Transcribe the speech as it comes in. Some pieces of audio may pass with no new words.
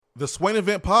The Swain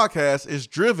Event podcast is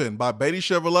driven by Beatty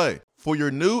Chevrolet. For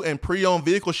your new and pre-owned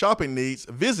vehicle shopping needs,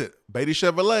 visit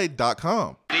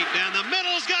BeattyChevrolet.com. Deep down the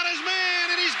middle's got his man,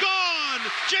 and he's gone.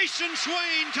 Jason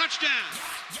Swain, touchdown.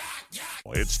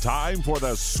 It's time for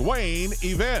the Swain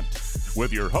Event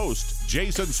with your host,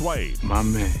 Jason Swain. My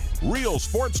man. Real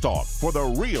sports talk for the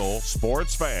real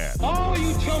sports fan. All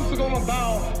you chumps are gonna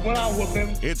bow when I whoop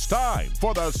him. It's time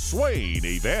for the Swain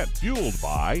Event, fueled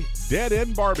by Dead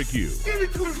End Barbecue. Give me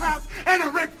 2 pounds and a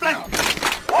Ric Flair.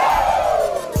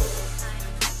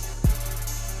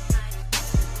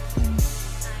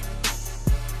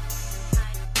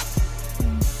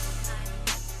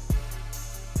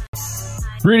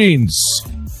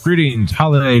 Greetings,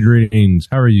 holiday greetings.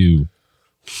 How are you?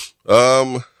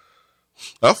 I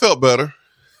felt better.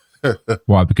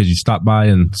 Why? Because you stopped by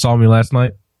and saw me last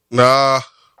night? Nah,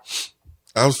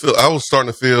 I was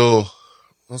starting to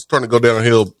go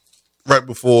downhill right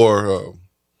before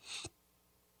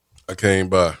I came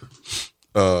by.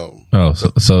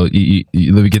 So you,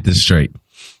 let me get this straight.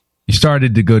 You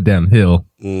started to go downhill,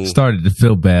 started to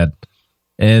feel bad,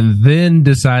 and then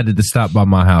decided to stop by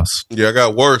my house. Yeah, I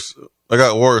got worse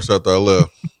after I left.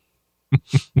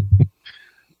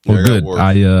 Well, good.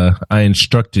 I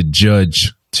instructed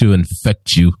Judge to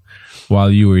infect you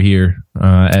while you were here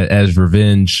as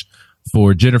revenge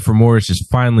for Jennifer Morris is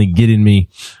finally getting me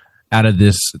out of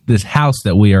this house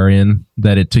that we are in,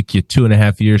 that it took you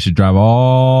 2.5 years to drive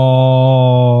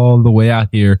all the way out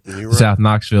here to South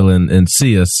Knoxville and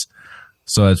see us.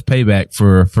 So as payback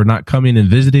for not coming and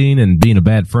visiting and being a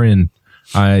bad friend,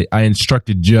 I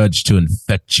instructed Judge to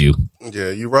infect you.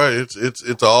 Yeah, you're right.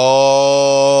 It's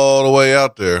all the way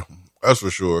out there. That's for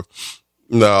sure.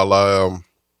 No,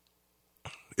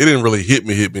 it didn't really hit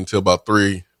me until about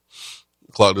 3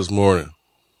 o'clock this morning.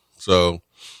 So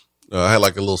I had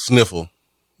like a little sniffle,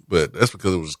 but that's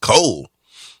because it was cold.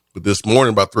 But this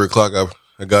morning about 3 o'clock,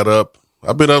 I got up.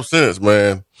 I've been up since,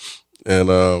 man,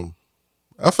 and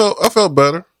I felt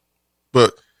better.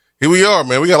 But here we are,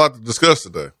 man. We got a lot to discuss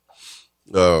today.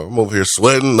 I'm over here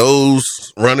sweating, nose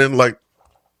running like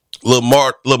little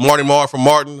Marty Marr from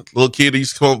Martin, little kid. He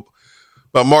used to come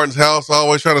by Martin's house,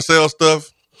 always trying to sell stuff.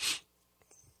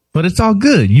 But it's all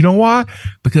good. You know why?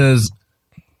 Because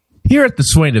here at the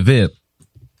Swain Event,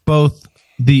 both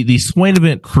the Swain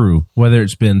Event crew, whether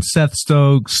it's been Seth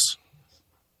Stokes,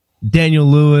 Daniel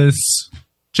Lewis,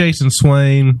 Jason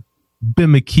Swain, Ben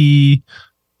McKee,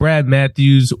 Brad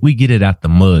Matthews, we get it out the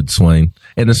mud, Swain.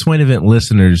 And the Swain Event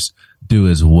listeners do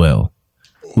as well.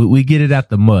 We get it out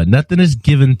the mud. Nothing is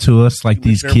given to us like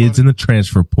these kids in the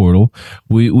transfer portal.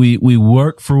 We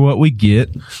work for what we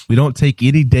get. We don't take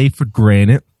any day for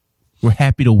granted. We're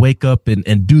happy to wake up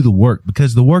and do the work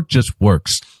because the work just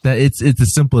works. That it's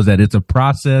as simple as that. It's a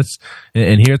process.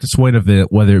 And here at the Swain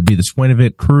Event, whether it be the Swain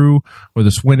Event crew or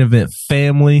the Swain Event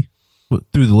family,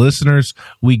 through the listeners,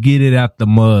 we get it out the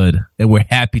mud, and we're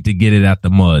happy to get it out the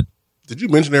mud. Did you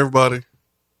mention everybody?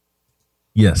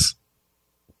 Yes.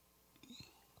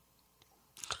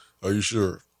 Are you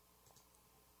sure?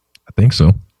 I think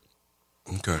so.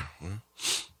 Okay.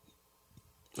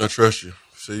 I trust you.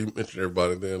 So you mentioned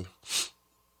everybody then.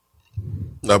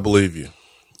 I believe you.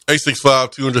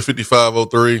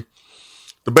 865-255-03.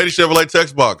 The Beatty Chevrolet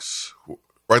text box.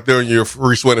 Right there in your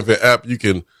free Swain Event app. You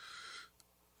can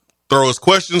throw us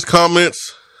questions,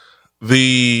 comments.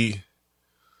 The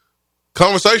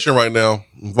conversation right now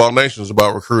in Vol Nation is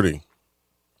about recruiting.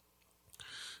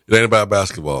 It ain't about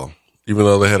basketball. Even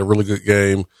though they had a really good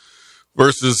game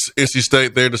versus NC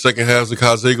State there in the second half,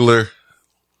 Zakai Ziegler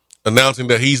announcing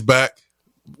that he's back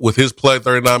with his play,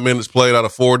 39 minutes played out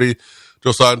of 40.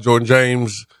 Josiah Jordan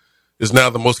James is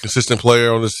now the most consistent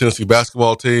player on this Tennessee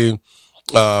basketball team.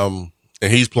 And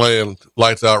he's playing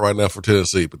lights out right now for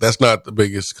Tennessee. But that's not the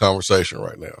biggest conversation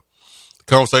right now. The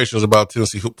conversation is about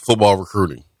Tennessee football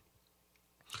recruiting.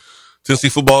 Tennessee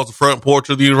football is the front porch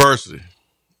of the university.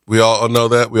 We all know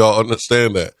that. We all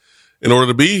understand that. In order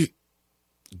to be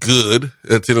good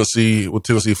at Tennessee with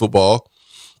Tennessee football,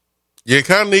 you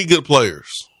kind of need good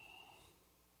players.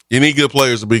 You need good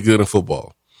players to be good in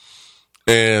football.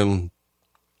 And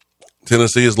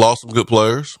Tennessee has lost some good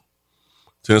players.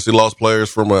 Tennessee lost players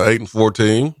from an 8-4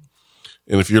 team.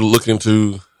 And if you're looking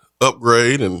to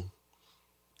upgrade and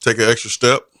take an extra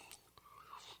step,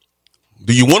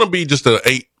 do you want to be just an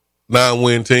 8-9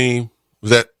 win team?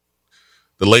 Is that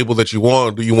the label that you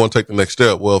want, or do you want to take the next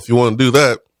step? Well, if you want to do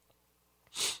that,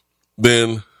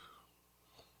 then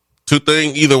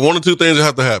either one or two things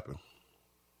have to happen.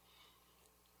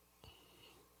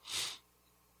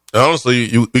 And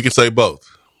honestly, we can say both.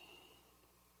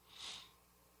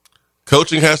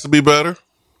 Coaching has to be better.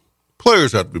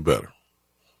 Players have to be better.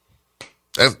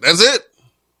 That's it.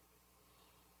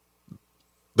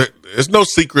 There's no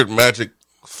secret magic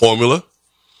formula.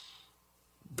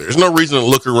 There's no reason to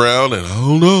look around and I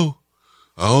don't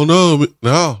know.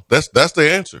 No, that's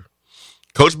the answer.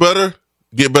 Coach better,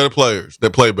 get better players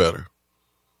that play better.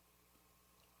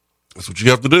 That's what you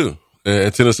have to do.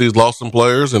 And Tennessee's lost some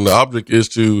players, and the object is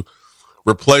to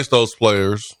replace those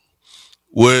players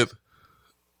with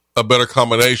a better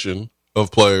combination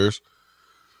of players,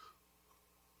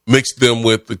 mix them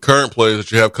with the current players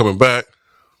that you have coming back,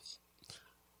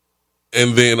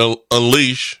 and then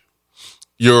unleash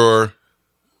your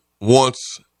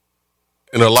once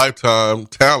in a lifetime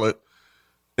talent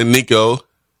in Nico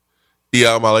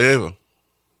Iamaleava.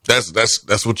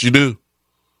 That's what you do.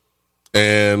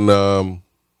 And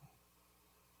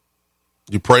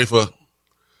you pray for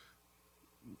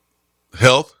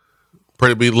health, pray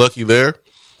to be lucky there.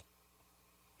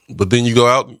 But then you go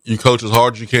out, you coach as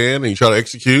hard as you can, and you try to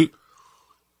execute.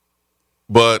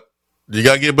 But you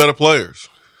got to get better players.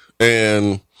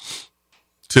 And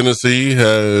Tennessee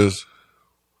has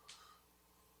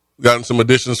gotten some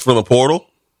additions from the portal.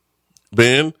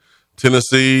 Ben,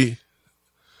 Tennessee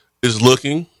is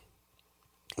looking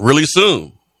really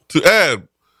soon to add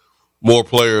more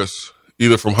players,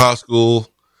 either from high school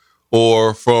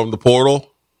or from the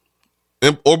portal,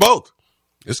 or both.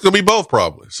 It's going to be both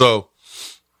probably. So,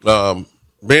 Ben,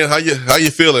 how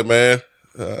you feeling, man?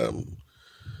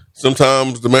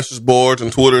 Sometimes the message boards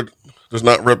and Twitter does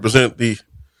not represent the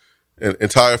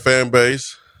entire fan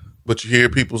base, but you hear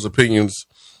people's opinions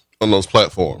on those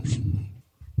platforms.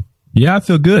 Yeah, I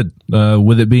feel good.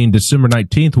 With it being December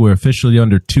 19th, we're officially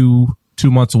under two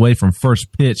months away from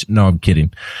first pitch. No, I'm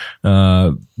kidding.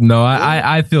 No,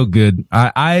 I feel good.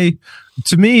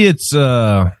 To me, it's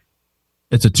a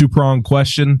two-pronged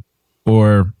question,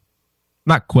 or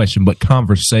not question, but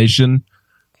conversation.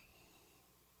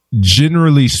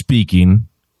 Generally speaking,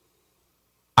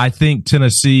 I think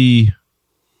Tennessee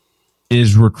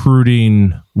is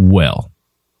recruiting well.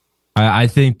 I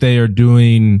think they are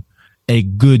doing a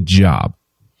good job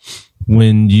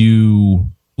when you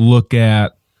look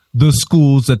at the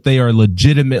schools that they are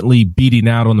legitimately beating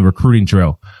out on the recruiting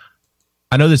trail.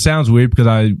 I know this sounds weird because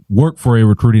I work for a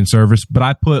recruiting service, but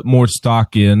I put more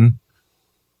stock in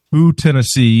who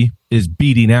Tennessee is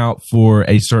beating out for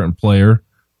a certain player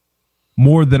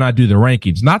more than I do the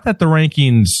rankings. Not that the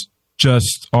rankings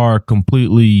just are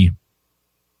completely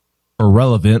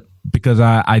irrelevant, because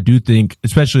I do think,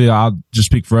 especially I'll just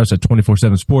speak for us at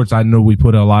 24/7 Sports, I know we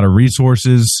put a lot of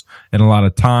resources and a lot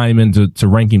of time into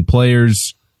ranking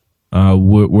players.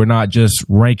 We're not just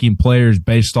ranking players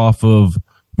based off of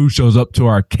who shows up to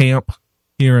our camp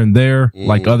here and there,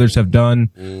 like others have done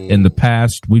in the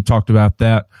past. We've talked about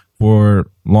that for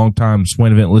longtime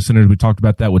Swain Event listeners. We talked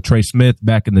about that with Trey Smith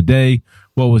back in the day.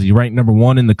 What was he, ranked number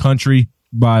 1 in the country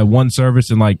by one service,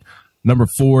 and like number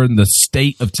 4 in the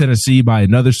state of Tennessee by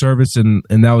another service, and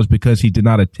that was because he did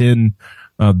not attend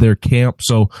their camp.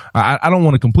 So I don't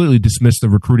want to completely dismiss the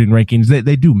recruiting rankings.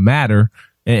 They do matter,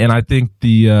 and I think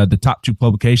the top 2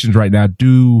 publications right now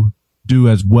do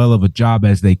as well of a job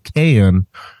as they can,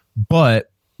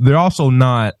 but they're also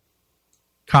not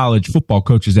college football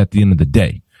coaches at the end of the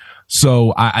day.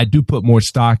 So I do put more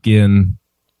stock in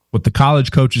what the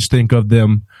college coaches think of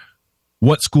them.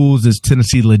 What schools is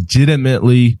Tennessee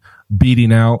legitimately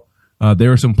beating out?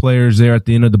 There are some players there at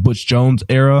the end of the Butch Jones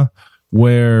era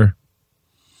where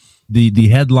the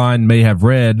headline may have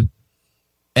read,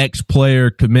 X player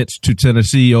commits to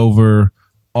Tennessee over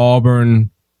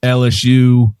Auburn,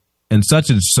 LSU, and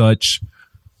such,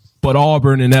 but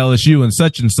Auburn and LSU and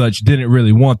such didn't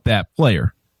really want that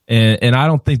player. And I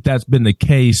don't think that's been the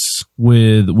case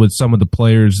with some of the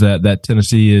players that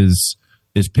Tennessee is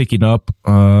picking up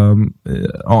on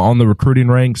the recruiting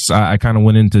ranks. I kind of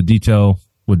went into detail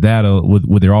with that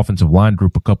with their offensive line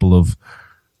group a couple of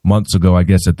months ago, I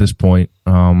guess, at this point.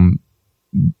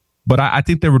 But I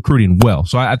think they're recruiting well.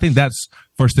 So I think that's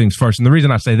first things first. And the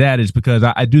reason I say that is because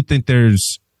I do think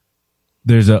there's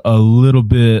a little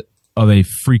bit of a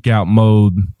freak out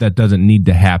mode that doesn't need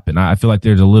to happen. I feel like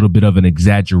there's a little bit of an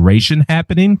exaggeration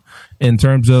happening in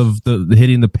terms of the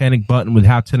hitting the panic button with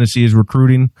how Tennessee is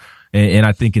recruiting. And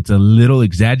I think it's a little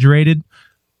exaggerated.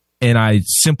 And I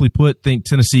simply put, think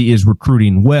Tennessee is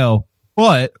recruiting well.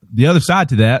 But the other side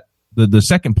to that, the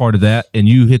second part of that, and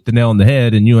you hit the nail on the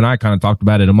head, and you and I kind of talked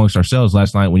about it amongst ourselves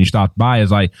last night when you stopped by, is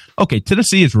like, okay,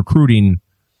 Tennessee is recruiting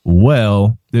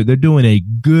well. They're doing a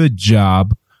good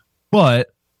job. But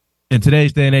in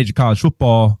today's day and age of college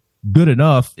football, good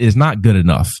enough is not good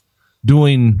enough.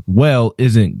 Doing well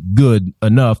isn't good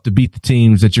enough to beat the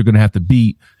teams that you're going to have to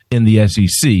beat in the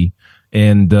SEC.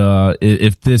 And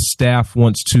if this staff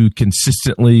wants to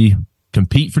consistently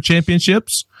compete for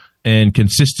championships and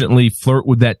consistently flirt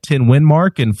with that 10-win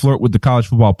mark and flirt with the college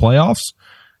football playoffs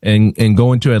and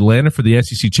go into Atlanta for the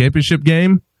SEC championship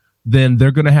game, then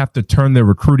they're going to have to turn their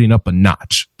recruiting up a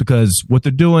notch, because what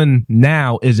they're doing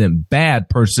now isn't bad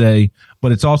per se,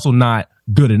 but it's also not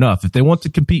good enough. If they want to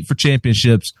compete for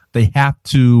championships, they have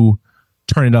to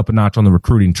turn it up a notch on the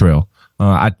recruiting trail.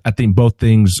 I think both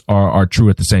things are true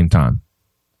at the same time.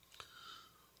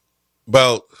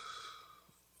 Probably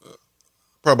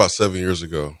about 7 years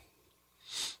ago,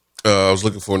 I was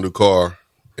looking for a new car,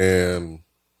 and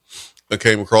I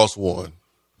came across one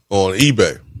on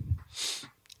eBay.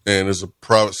 And it's a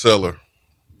private seller,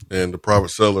 and the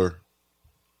private seller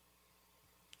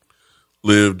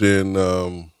lived in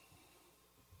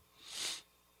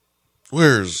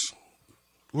where's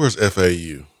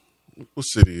FAU? What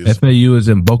city is FAU is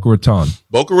in Boca Raton.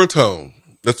 Boca Raton.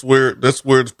 That's where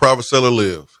the private seller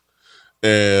lived.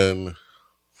 And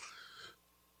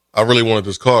I really wanted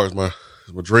this car. It's my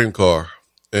dream car.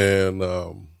 And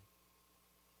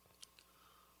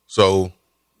so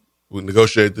we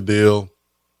negotiated the deal,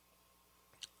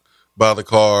 buy the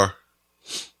car,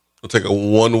 I'll take a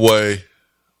one-way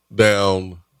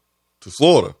down to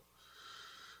Florida,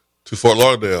 to Fort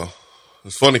Lauderdale.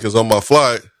 It's funny because on my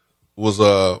flight was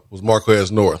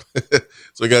Marquez North.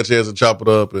 So I got a chance to chop it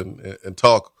up and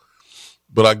talk.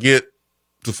 But I get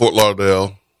to Fort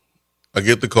Lauderdale, I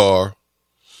get the car,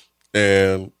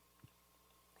 and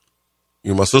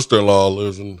my sister-in-law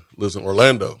lives in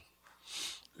Orlando.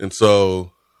 And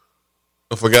so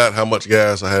I forgot how much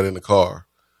gas I had in the car,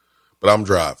 but I'm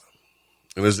driving,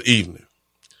 and it's the evening.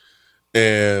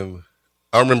 And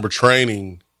I remember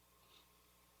training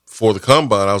for the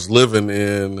combine. I was living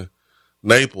in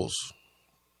Naples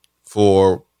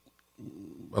for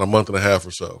about a month and a half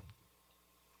or so.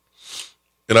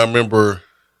 And I remember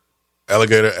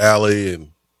Alligator Alley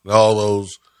and all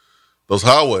those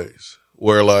highways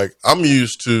where, like, I'm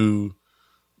used to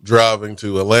driving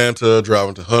to Atlanta,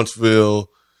 driving to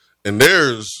Huntsville, and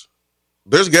there's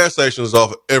gas stations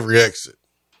off of every exit.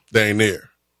 They ain't there.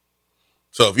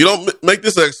 So if you don't make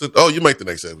this exit, you make the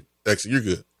next exit, you're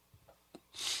good.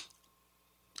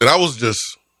 And I was just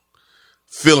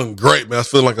feeling great, man. I was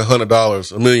feeling like $100,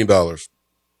 $1 million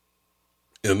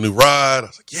in a new ride. I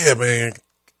was like, yeah, man,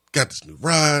 got this new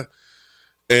ride.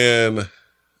 And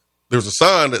there's a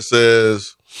sign that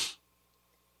says,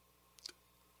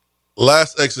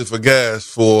 last exit for gas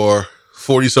for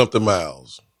 40-something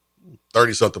miles,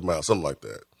 30-something miles, something like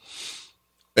that.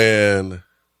 And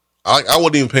I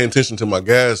wasn't even paying attention to my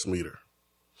gas meter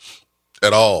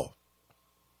at all.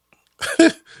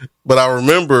 But I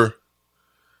remember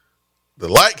the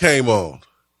light came on,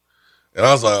 and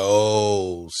I was like,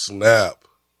 oh, snap.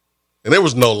 And there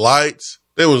was no lights.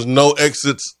 There was no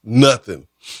exits, nothing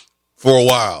for a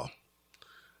while.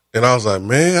 And I was like,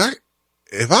 man,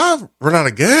 if I run out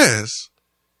of gas,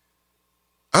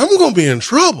 I'm going to be in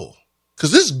trouble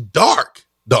because it's dark.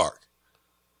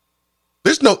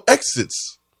 There's no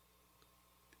exits.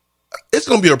 It's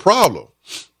going to be a problem.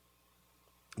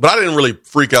 But I didn't really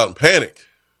freak out and panic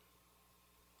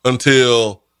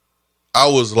until I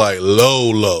was like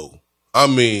low. I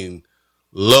mean,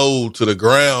 low to the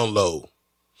ground low.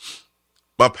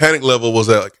 My panic level was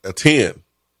at like a 10.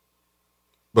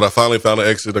 But I finally found an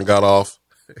exit and got off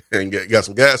and got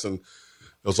some gas, and it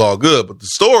was all good. But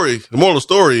the moral of the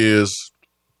story is,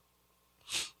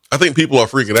 I think people are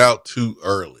freaking out too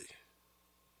early.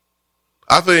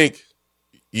 I think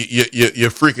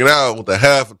you're freaking out with a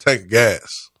half a tank of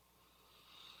gas.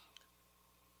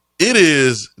 It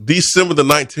is December the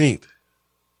 19th.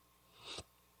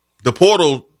 The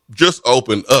portal just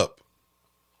opened up.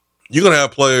 You're going to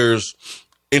have players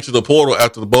into the portal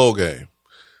after the bowl game.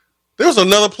 There was a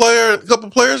couple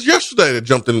players yesterday that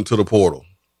jumped into the portal.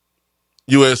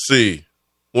 USC,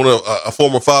 a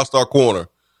former 5-star corner.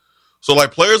 So,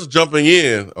 like, players are jumping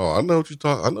in. Oh, I know what you're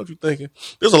thinking.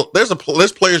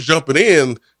 There's players jumping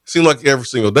in. Seem like every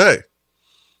single day.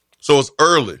 So it's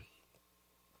early.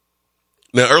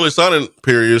 Now, early signing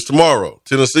period is tomorrow.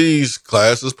 Tennessee's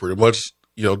class is pretty much,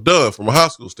 done from a high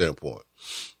school standpoint.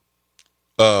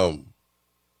 But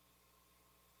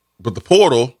the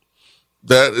portal,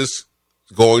 that is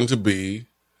going to be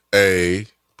a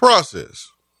process.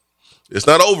 It's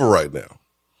not over right now.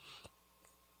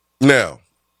 Now,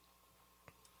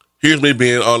 here's me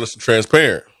being honest and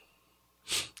transparent.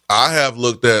 I have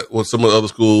looked at what some of the other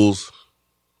schools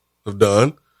have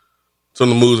done, some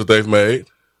of the moves that they've made,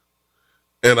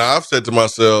 and I've said to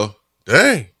myself,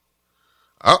 dang,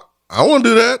 I want to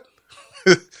do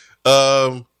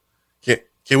that.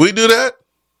 Can we do that?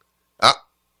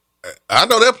 I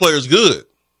know that player's good.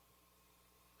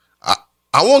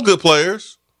 I want good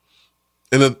players.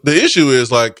 And the issue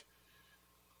is, like,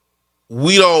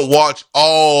 we don't watch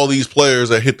all these players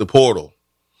that hit the portal.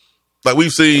 Like,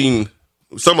 we've seen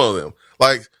some of them.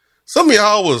 Like, some of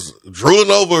y'all was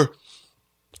drooling over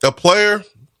a player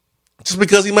just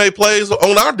because he made plays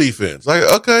on our defense. Like,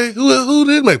 okay, who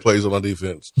did make plays on our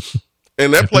defense?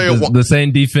 And that player, the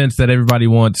same defense that everybody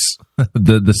wants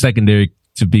the secondary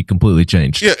to be completely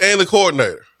changed. Yeah, and the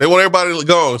coordinator. They want everybody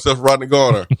gone except for Rodney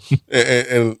Garner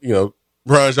and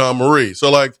Brian Jean-Marie.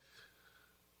 So, like,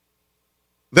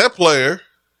 that player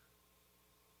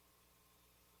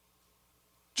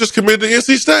just committed to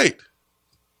NC State.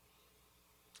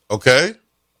 Okay.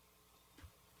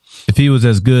 If he was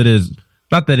as good as,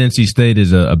 not that NC State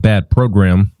is a bad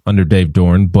program under Dave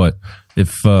Dorn, but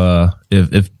if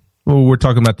we're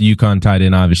talking about the UConn tight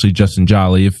end, obviously Justin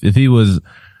Jolly, if he was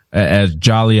as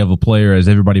jolly of a player as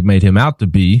everybody made him out to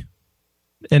be,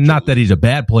 and not that he's a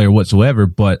bad player whatsoever,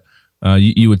 but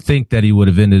you would think that he would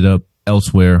have ended up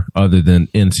elsewhere other than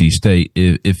NC State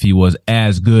if he was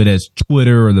as good as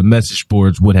Twitter or the message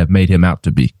boards would have made him out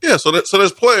to be. Yeah, so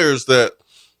there's players that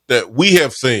we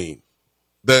have seen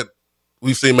that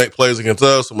we've seen make plays against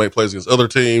us or make plays against other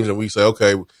teams, and we say,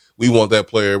 okay, we want that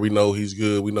player. We know he's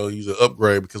good. We know he's an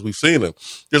upgrade because we've seen him.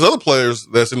 There's other players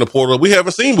that's in the portal we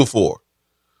haven't seen before,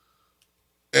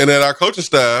 and that our coaching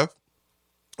staff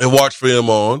have watched film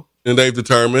on, and they've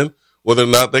determined whether or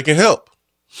not they can help.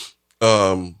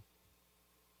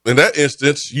 In that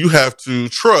instance, you have to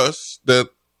trust that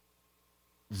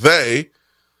they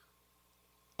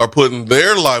are putting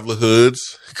their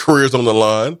livelihoods, careers on the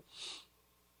line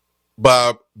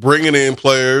by bringing in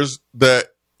players that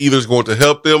either is going to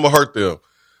help them or hurt them.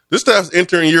 This staff's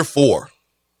entering year 4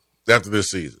 after this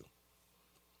season.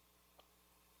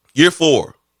 Year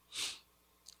 4.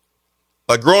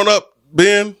 Like, growing up,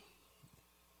 Ben,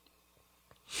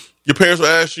 your parents will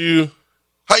ask you,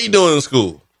 how you doing in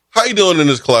school? How you doing in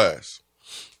this class?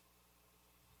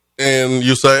 And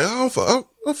you say, oh,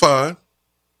 I'm fine.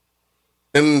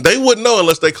 And they wouldn't know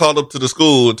unless they called up to the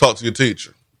school and talked to your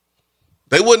teacher.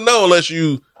 They wouldn't know unless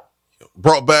you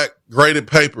brought back graded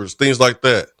papers, things like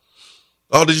that.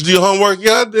 Oh, did you do your homework?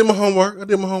 Yeah, I did my homework.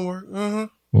 Uh-huh.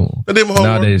 Well, I did my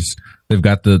homework. Nowadays, they've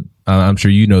got the, I'm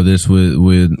sure you know this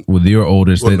with your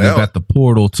oldest, they've got the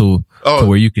portal to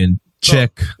where you can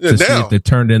check to see if they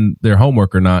turned in their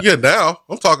homework or not. Yeah, now.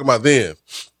 I'm talking about then.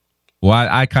 Well,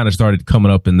 I kind of started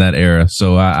coming up in that era,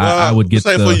 so I would get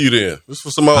this ain't for you then. This is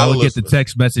for some other I would listeners. get the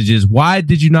text messages. Why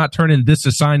did you not turn in this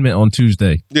assignment on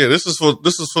Tuesday? Yeah, this is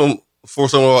for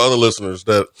some of our other listeners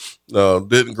that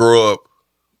didn't grow up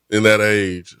in that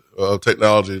age of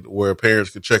technology where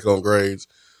parents could check on grades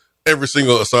every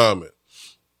single assignment.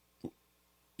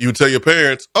 You would tell your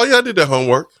parents, "Oh yeah, I did that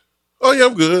homework. Oh yeah,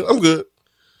 I'm good."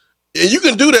 And you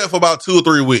can do that for about 2 or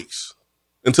 3 weeks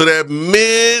until that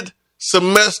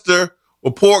mid-semester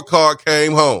report card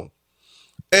came home.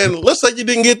 And let's say you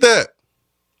didn't get that.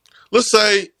 Let's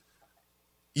say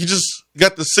you just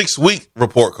got the 6-week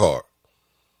report card.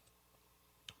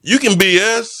 You can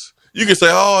BS. You can say,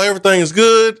 oh, everything is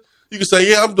good. You can say,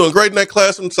 yeah, I'm doing great in that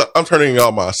class. I'm turning in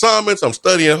all my assignments. I'm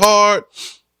studying hard.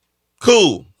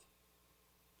 Cool.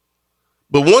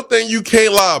 But one thing you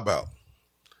can't lie about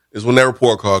is when that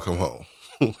report card come home.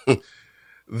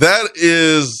 That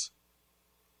is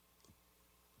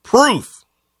proof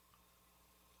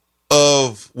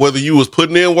of whether you was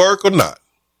putting in work or not.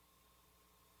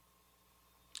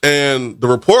 And the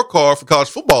report card for college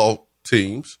football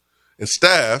teams and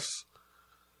staffs,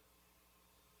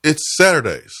 it's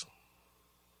Saturdays.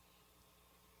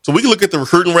 So we can look at the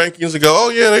recruiting rankings and go, oh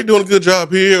yeah, they're doing a good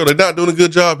job here, or they're not doing a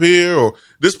good job here, or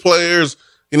this player's,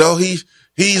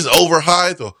 he's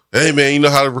overhyped, or hey man, you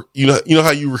know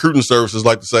how you recruiting services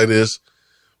like to say this,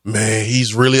 man,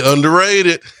 he's really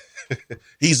underrated.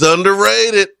 He's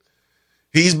underrated.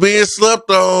 He's being slept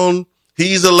on.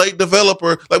 He's a late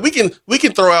developer. Like we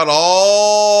can throw out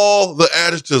all the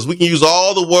adjectives. We can use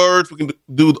all the words. We can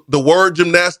do the word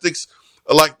gymnastics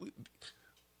like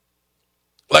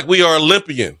we are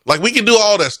Olympian. Like we can do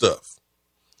all that stuff.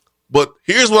 But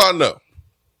here's what I know.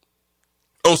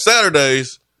 On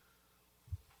Saturdays,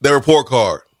 their report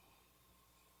card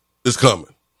is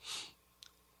coming.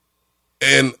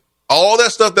 And all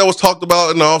that stuff that was talked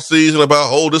about in the offseason about,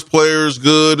 oh, this player is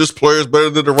good, this player is better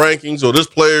than the rankings, or this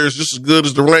player is just as good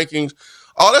as the rankings,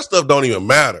 all that stuff don't even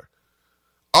matter.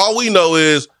 All we know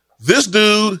is this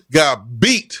dude got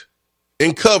beat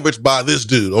in coverage by this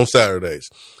dude on Saturdays.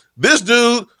 This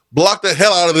dude blocked the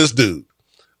hell out of this dude.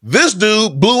 This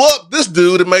dude blew up this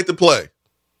dude and made the play.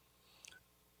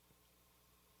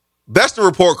 That's the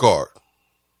report card.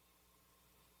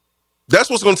 That's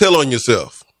what's going to tell on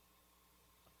yourself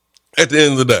at the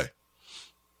end of the day.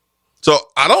 So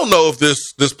I don't know if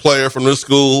this player from this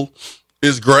school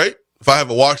is great. If I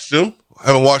haven't watched them, I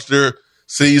haven't watched their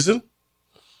season.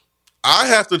 I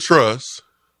have to trust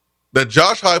that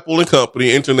Josh Heupel and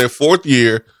company, entering their fourth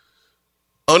year,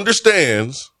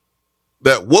 understands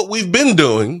that what we've been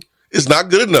doing is not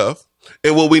good enough.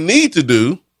 And what we need to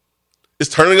do is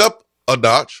turning up a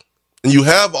notch. And you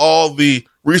have all the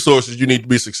resources you need to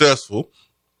be successful,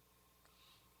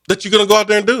 that you're going to go out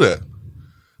there and do that.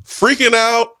 Freaking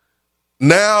out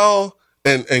now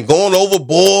and going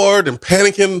overboard and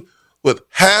panicking with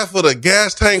half of the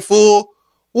gas tank full.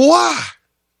 Why?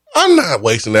 I'm not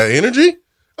wasting that energy.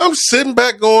 I'm sitting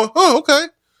back going, oh, okay.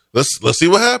 Let's see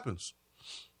what happens.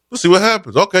 Let's see what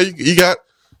happens. Okay, you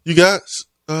got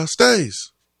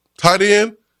Stays, tight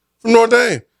end from Notre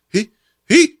Dame.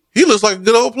 He looks like a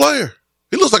good old player.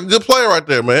 He looks like a good player right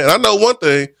there, man. And I know one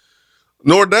thing: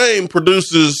 Notre Dame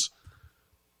produces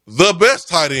the best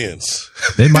tight ends.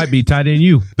 They might be tight end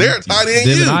you. They're tight end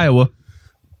you. In Iowa.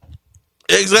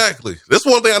 Exactly. That's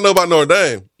one thing I know about Notre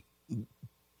Dame.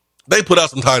 They put out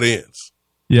some tight ends.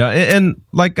 Yeah, and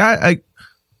like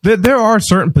there are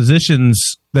certain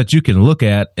positions that you can look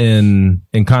at and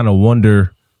kind of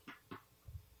wonder,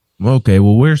 okay,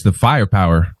 well, where's the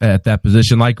firepower at that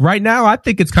position? Like right now, I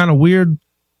think it's kind of weird.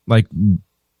 Like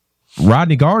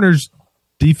Rodney Garner's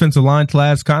defensive line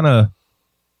class kind of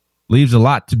leaves a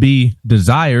lot to be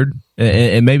desired,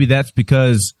 and maybe that's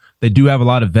because they do have a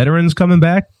lot of veterans coming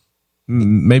back.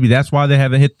 Maybe that's why they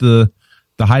haven't hit the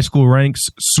high school ranks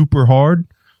super hard.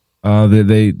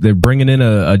 They're bringing in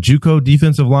a JUCO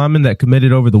defensive lineman that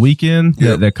committed over the weekend.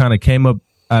 Yep. that kind of came up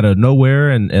out of nowhere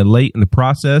and late in the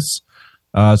process.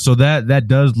 So that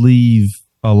does leave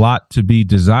a lot to be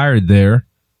desired there.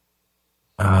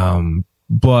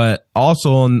 But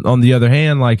also on the other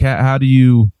hand, like how do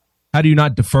you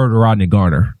not defer to Rodney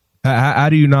Garner? How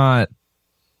do you not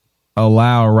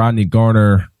allow Rodney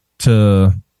Garner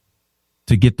to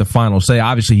get the final say?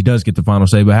 Obviously, he does get the final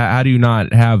say, but how do you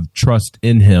not have trust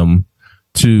in him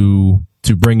to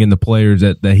bring in the players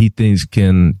that he thinks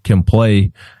can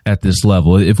play at this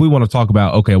level? If we want to talk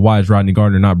about, okay, why is Rodney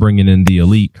Garner not bringing in the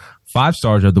elite 5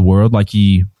 stars of the world like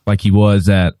he was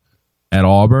at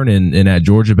Auburn and at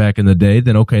Georgia back in the day,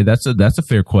 then okay, that's a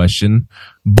fair question.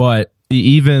 But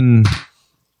even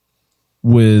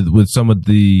with some of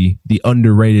the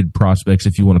underrated prospects,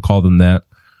 if you want to call them that,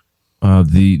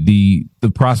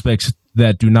 the prospects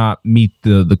that do not meet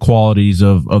the qualities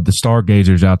of the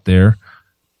stargazers out there,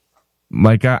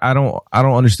 like I don't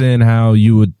understand how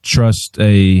you would trust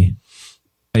a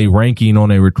ranking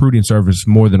on a recruiting service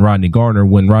more than Rodney Garner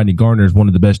when Rodney Garner is one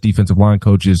of the best defensive line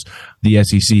coaches the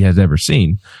SEC has ever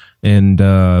seen. And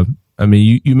I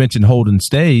mean, you mentioned Holden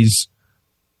Stays.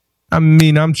 I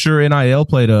mean, I'm sure NIL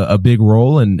played a big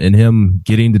role in him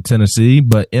getting to Tennessee,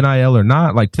 but NIL or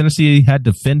not, like Tennessee had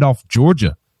to fend off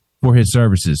Georgia for his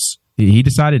services. He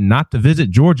decided not to visit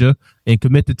Georgia and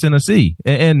commit to Tennessee.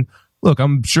 And look,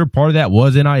 I'm sure part of that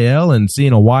was NIL and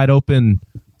seeing a wide open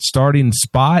starting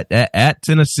spot at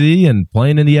Tennessee and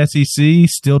playing in the SEC,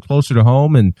 still closer to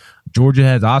home. And Georgia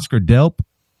has Oscar Delp,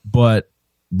 but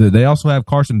they also have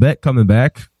Carson Beck coming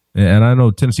back. And I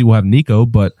know Tennessee will have Nico,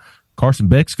 but Carson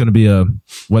Beck's going to be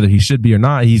whether he should be or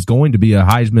not, he's going to be a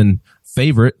Heisman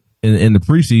favorite in the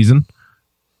preseason,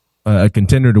 a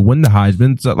contender to win the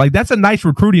Heisman. So, like, that's a nice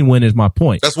recruiting win, is my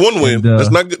point. That's one win. That's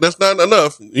not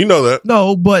enough. You know that.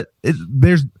 No, but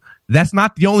that's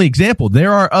not the only example.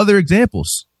 There are other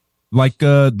examples. Like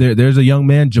there's a young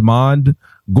man, Jamond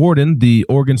Gordon, the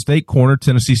Oregon State corner.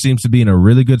 Tennessee seems to be in a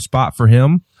really good spot for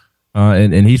him.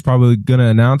 And he's probably going to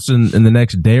announce in the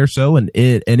next day or so. And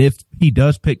if he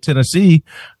does pick Tennessee,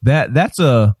 that's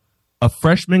a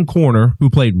freshman corner who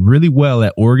played really well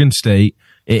at Oregon State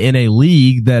in a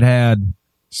league that had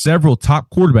several top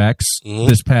quarterbacks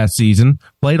this past season,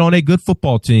 played on a good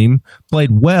football team,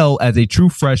 played well as a true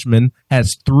freshman,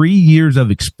 has 3 years of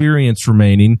experience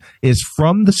remaining, is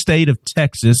from the state of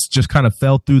Texas, just kind of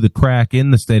fell through the crack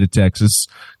in the state of Texas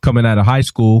coming out of high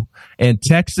school, and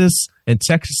Texas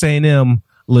A&M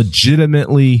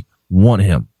legitimately want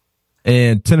him.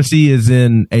 And Tennessee is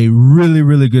in a really,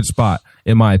 really good spot,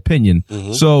 in my opinion.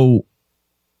 So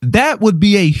that would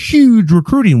be a huge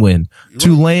recruiting win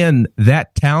to land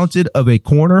that talented of a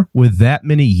corner with that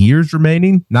many years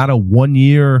remaining, not a 1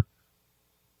 year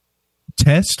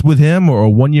test with him or a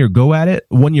 1 year go at it.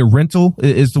 1 year rental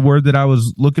is the word that I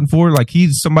was looking for. Like,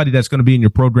 he's somebody that's going to be in your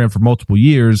program for multiple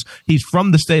years. He's from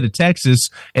the state of Texas,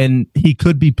 and he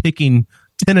could be picking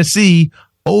Tennessee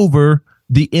over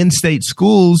the in-state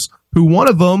schools who one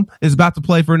of them is about to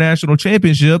play for a national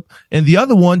championship, and the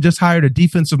other one just hired a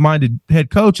defensive-minded head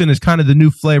coach and is kind of the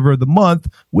new flavor of the month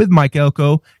with Mike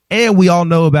Elko. And we all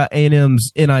know about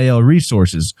A&M's NIL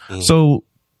resources. So,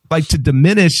 like, to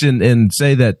diminish and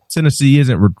say that Tennessee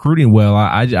isn't recruiting well,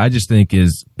 I just think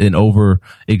is an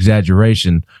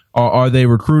over-exaggeration. Are they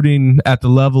recruiting at the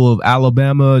level of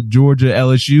Alabama, Georgia,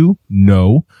 LSU?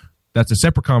 No. That's a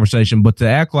separate conversation. But to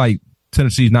act like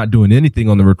Tennessee's not doing anything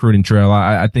on the recruiting trail,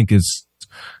 I think is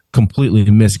completely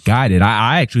misguided.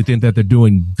 I actually think that they're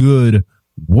doing good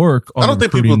work on the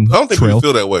recruiting trail. I don't think people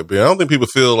feel that way, Ben. I don't think people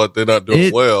feel like they're not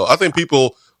doing well. I think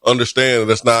people understand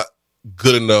that it's not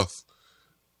good enough.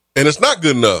 And it's not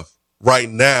good enough right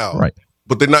now. Right.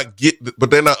 But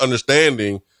they're not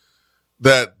understanding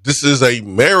that this is a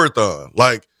marathon.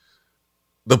 Like,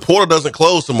 the portal doesn't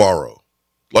close tomorrow.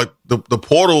 Like, the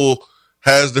portal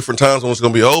has different times when it's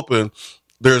going to be open.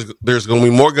 There's going to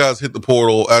be more guys hit the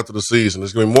portal after the season.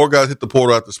 There's going to be more guys hit the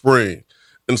portal after spring.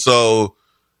 And so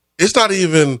it's not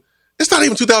even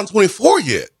 2024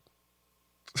 yet.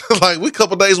 Like, we're a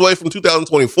couple days away from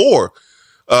 2024.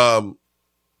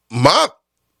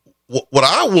 What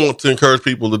I want to encourage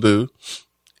people to do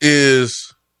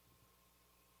is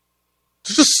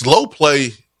to just slow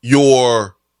play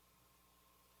your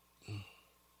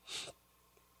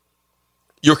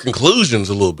conclusions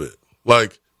a little bit.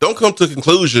 Like, don't come to a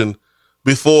conclusion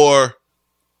before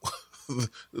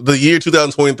the year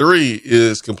 2023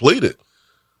 is completed.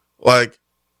 Like,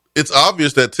 it's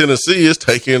obvious that Tennessee is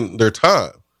taking their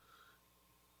time.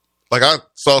 Like, I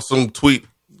saw some tweet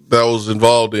that I was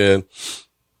involved in.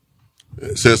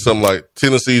 It says something like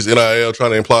Tennessee's NIL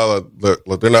trying to imply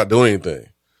like they're not doing anything.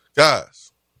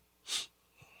 Guys,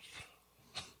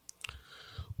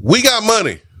 we got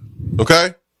money,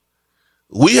 okay?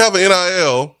 We have an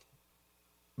NIL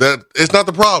that it's not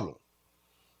the problem.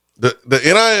 The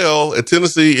NIL at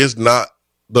Tennessee is not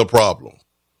the problem,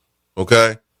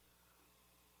 okay?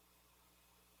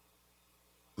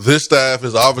 This staff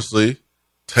is obviously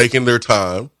taking their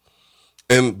time,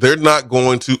 and they're not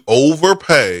going to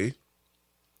overpay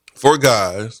for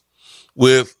guys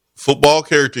with football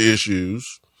character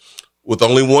issues with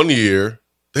only 1 year.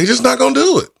 They're just not going to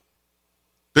do it.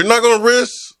 They're not going to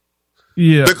risk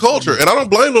the culture. And I don't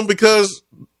blame them, because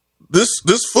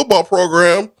this football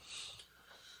program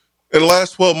in the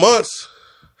last 12 months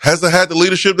hasn't had the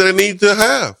leadership that it needs to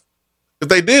have. If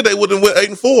they did, they wouldn't have went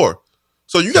 8-4.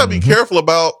 So you got to be careful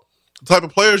about the type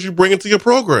of players you bring into your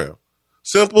program.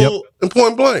 Simple and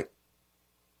point blank.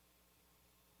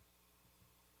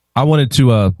 I wanted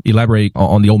to elaborate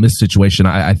on the Ole Miss situation.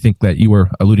 I think that you were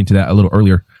alluding to that a little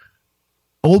earlier.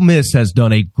 Ole Miss has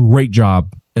done a great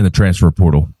job in the transfer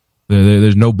portal.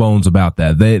 There's no bones about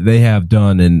that. They have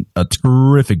done a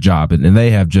terrific job, and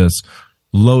they have just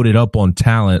loaded up on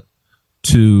talent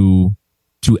to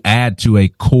add to a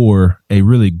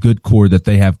really good core that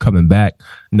they have coming back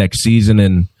next season.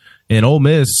 And Ole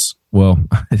Miss, well,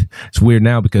 it's weird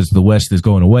now because the West is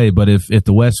going away, but if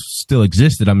the West still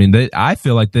existed, I mean, I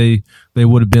feel like they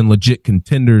would have been legit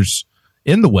contenders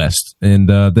in the West, and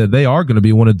they are going to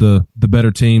be one of the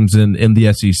better teams in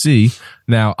the SEC.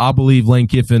 Now, I believe Lane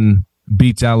Kiffin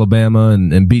beats Alabama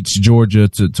and beats Georgia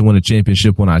to win a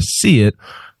championship when I see it,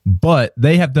 but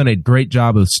they have done a great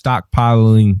job of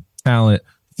stockpiling talent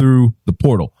through the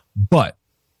portal. But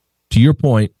to your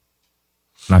point,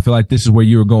 and I feel like this is where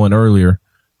you were going earlier,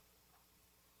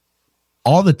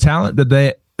 all the talent that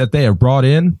they have brought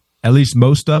in, at least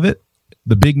most of it,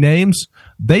 the big names,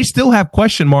 they still have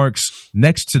question marks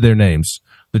next to their names.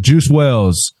 The Juice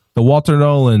Wells, the Walter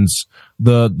Nolans,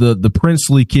 the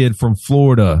Princely kid from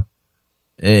Florida,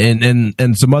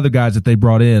 and some other guys that they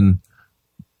brought in.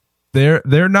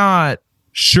 They're not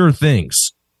sure things.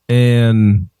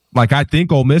 And like, I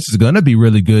think Ole Miss is going to be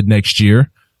really good next year,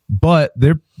 but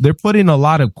they're putting a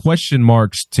lot of question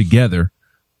marks together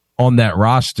on that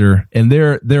roster, and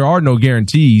there are no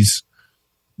guarantees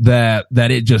that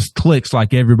it just clicks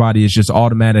like everybody is just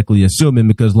automatically assuming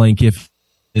because Lane Kiffin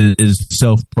is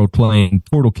self-proclaimed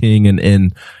portal king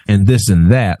and this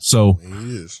and that. So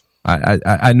he is.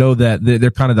 I know that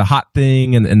they're kind of the hot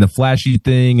thing and the flashy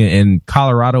thing, and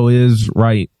Colorado is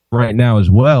right now as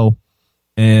well.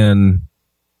 And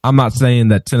I'm not saying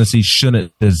that Tennessee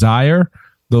shouldn't desire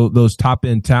those top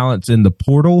end talents in the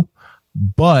portal,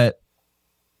 but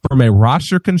from a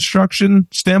roster construction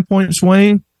standpoint,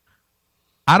 Swain,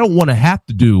 I don't want to have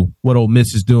to do what Ole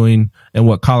Miss is doing and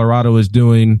what Colorado is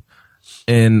doing,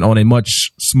 and on a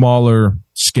much smaller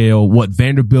scale, what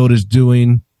Vanderbilt is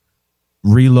doing,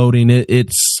 reloading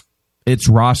it. its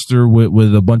roster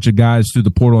with a bunch of guys through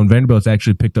the portal, and Vanderbilt's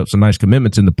actually picked up some nice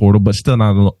commitments in the portal, but still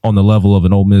not on the level of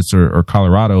an Ole Miss or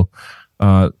Colorado.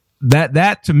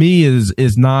 That to me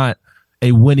is not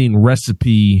a winning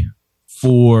recipe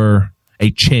for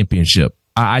a championship.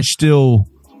 I still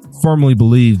firmly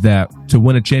believe that to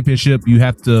win a championship, you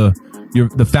have to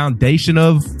the foundation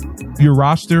of your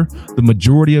roster, the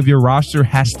majority of your roster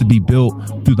has to be built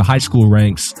through the high school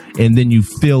ranks, and then you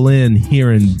fill in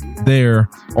here and there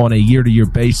on a year-to-year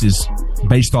basis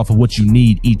based off of what you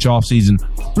need each offseason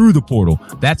through the portal.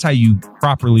 That's how you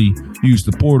properly use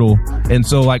the portal. And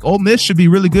so, like, Ole Miss should be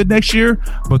really good next year,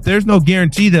 but there's no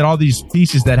guarantee that all these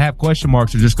pieces that have question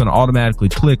marks are just going to automatically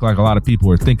click like a lot of people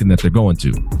are thinking that they're going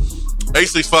to.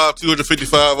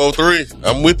 865-255-03.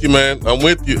 I'm with you, man. I'm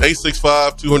with you.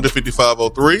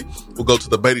 865-255-03. We'll go to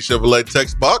the Beatty Chevrolet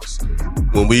text box.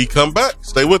 When we come back,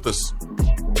 stay with us.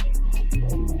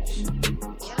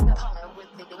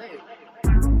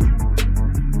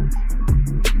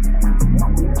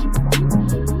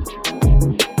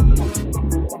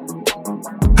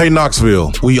 Hey,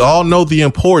 Knoxville, we all know the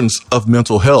importance of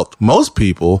mental health. Most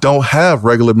people don't have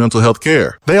regular mental health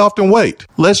care. They often wait.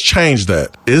 Let's change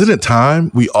that. Isn't it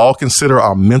time we all consider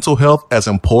our mental health as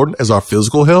important as our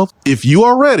physical health? If you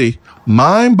are ready,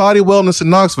 Mind Body Wellness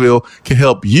in Knoxville can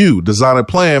help you design a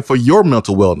plan for your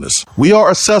mental wellness. We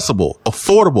are accessible,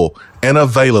 affordable, and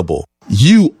available.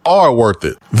 You are worth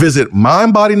it. Visit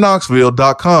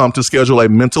mindbodyknoxville.com to schedule a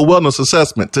mental wellness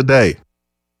assessment today.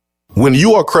 When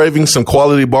you are craving some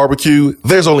quality barbecue,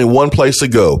 there's only one place to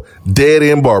go, Dead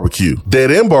End Barbecue.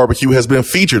 Dead End Barbecue has been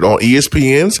featured on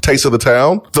ESPN's Taste of the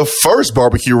Town, the first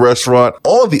barbecue restaurant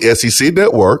on the SEC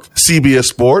Network, CBS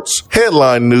Sports,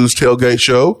 Headline News Tailgate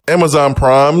Show, Amazon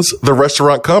Prime's The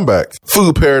Restaurant Comeback,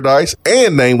 Food Paradise,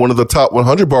 and named one of the top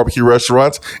 100 barbecue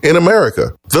restaurants in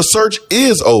America. The search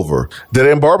is over. Dead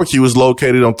End Barbecue is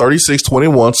located on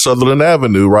 3621 Sutherland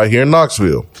Avenue right here in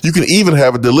Knoxville. You can even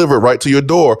have it delivered right to your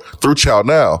door through Chow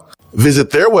Now.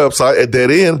 Visit their website at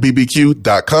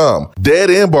deadendbbq.com. Dead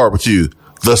End Barbecue.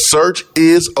 The search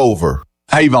is over.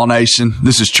 Hey, Vol Nation.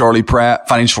 This is Charlie Pratt,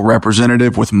 financial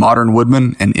representative with Modern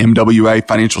Woodman and MWA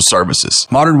Financial Services.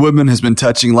 Modern Woodman has been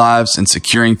touching lives and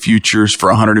securing futures for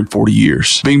 140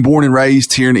 years. Being born and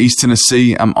raised here in East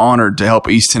Tennessee, I'm honored to help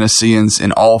East Tennesseans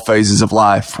in all phases of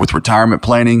life with retirement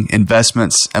planning,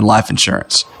 investments, and life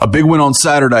insurance. A big win on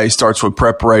Saturday starts with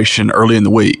preparation early in the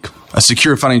week. A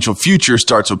secure financial future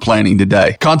starts with planning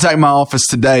today. Contact my office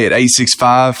today at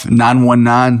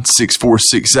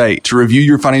 865-919-6468 to review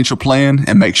your financial plan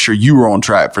and make sure you are on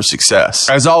track for success.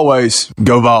 As always,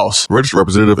 go Vols. Registered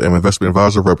representative and investment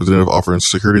advisor, representative offering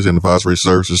securities and advisory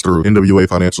services through NWA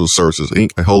Financial Services,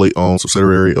 Inc., a wholly owned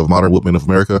subsidiary of Modern Woodman of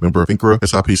America, member of FINCRA,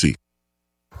 SIPC.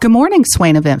 Good morning,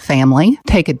 Swain Event family.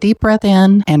 Take a deep breath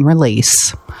in and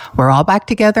release. We're all back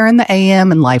together in the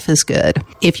AM and life is good.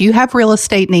 If you have real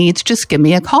estate needs, just give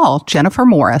me a call, Jennifer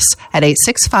Morris, at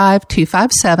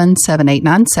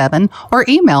 865-257-7897 or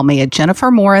email me at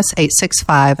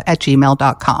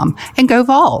jennifermorris865@gmail.com. And go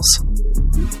Vols.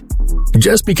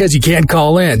 Just because you can't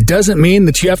call in doesn't mean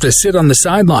that you have to sit on the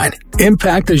sideline.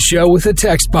 Impact the show with a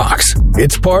text box.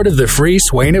 It's part of the free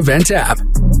Swain Event app.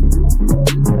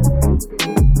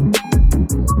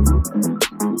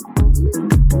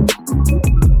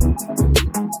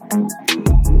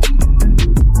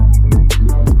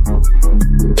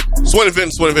 Swain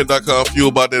Event, SwainEvent.com,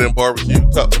 fueled by Dead End Barbecue,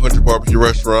 top 100 barbecue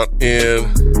restaurant in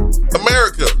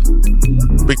America.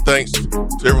 Big thanks to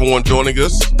everyone joining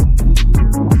us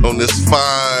on this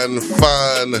fine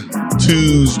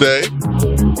Tuesday.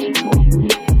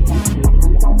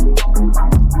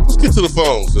 Let's get to the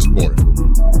phones this morning.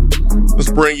 Let's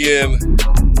bring in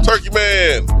Turkey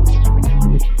Man.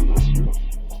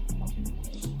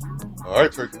 All right,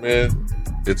 Turkey Man,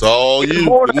 it's all you.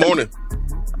 Good morning.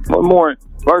 Good morning.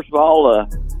 First of all,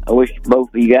 I wish both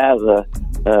of you guys a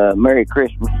Merry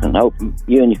Christmas and hope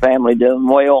you and your family doing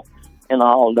well in the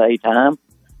holiday time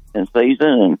and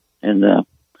season.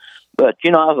 But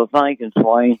I was thinking,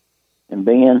 Swain and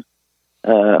Ben,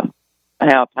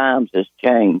 how times has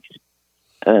changed.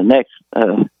 In the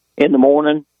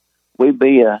morning, we'd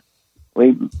be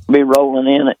rolling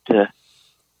in at Dead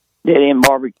End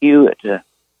Barbecue at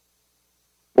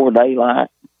 4 daylight.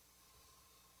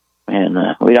 And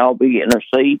we'd all be getting our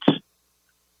seats.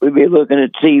 We'd be looking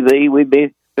at TV. We'd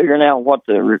be figuring out what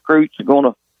the recruits are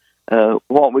going to,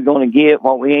 what we're going to get,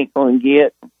 what we ain't going to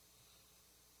get.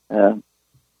 But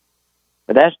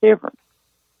that's different.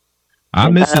 I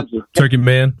miss it, Turkey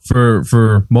Man,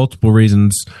 for multiple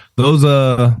reasons. Those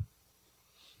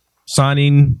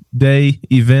signing day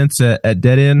events at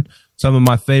Dead End, some of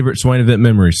my favorite Swain Event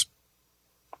memories.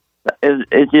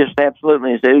 It just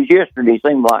absolutely. It was yesterday.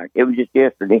 Seemed like it was just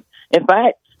yesterday. In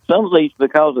fact, some of these,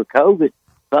 because of COVID,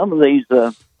 some of these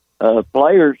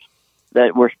players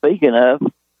that we're speaking of,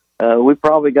 we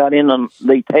probably got in on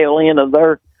the tail end of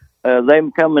their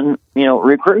them coming,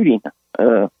 recruiting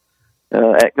at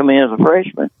coming in as a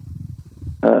freshman.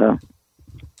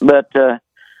 But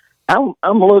I'm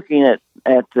looking at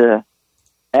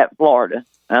Florida.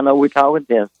 I know we're talking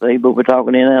Tennessee, but we're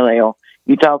talking NLL.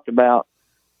 You talked about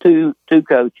two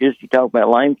coaches. You talked about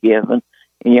Lane Kiffin,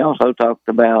 and you also talked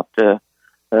about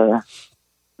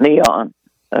Neon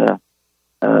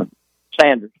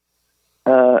Sanders.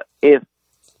 If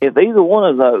either one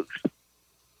of those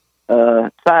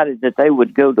decided that they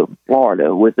would go to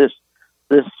Florida with this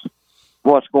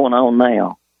what's going on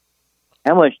now,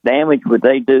 how much damage would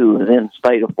they do in the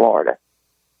state of Florida?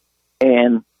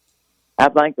 And I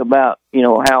think about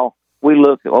how we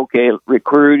look at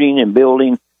recruiting and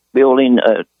building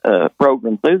a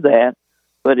program through that,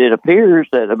 but it appears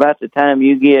that about the time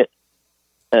you get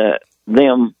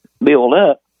them built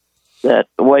up, that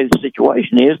the way the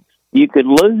situation is, you could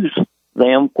lose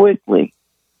them quickly,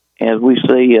 as we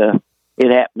see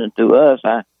it happening to us.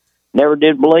 I never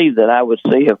did believe that I would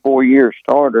see a 4-year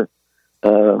starter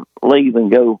leave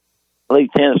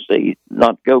Tennessee,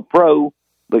 not go pro,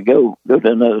 but go to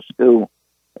another school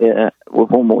with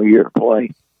one more year to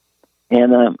play.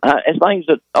 And it's things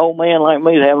that old man like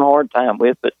me is having a hard time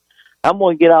with, but I'm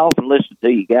going to get off and listen to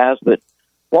you guys. But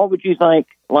what would you think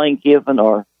Lane Kiffin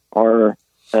or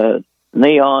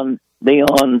Deion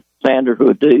Sanders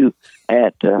would do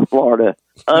at Florida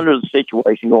under the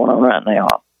situation going on right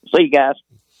now? See you guys.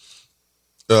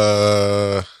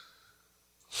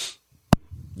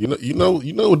 You know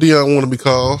what Deion want to be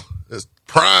called? It's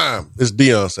prime. It's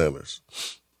Deion Sanders,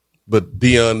 but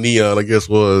Neon, I guess,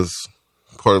 was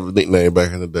part of the nickname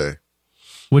back in the day.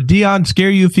 Would Deion scare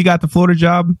you if he got the Florida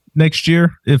job next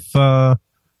year? If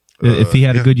he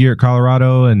had a good year at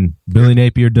Colorado and Billy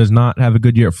Napier does not have a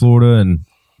good year at Florida and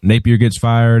Napier gets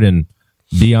fired and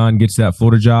Deion gets that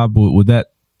Florida job, would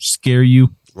that scare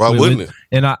you? Why wouldn't it?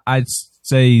 And I'd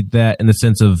say that in the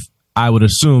sense of, I would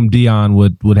assume Deion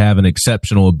would have an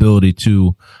exceptional ability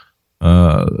to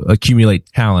accumulate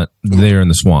talent there in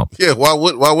the swamp. Yeah, why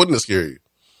wouldn't it scare you?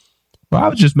 Well, I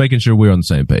was just making sure we're on the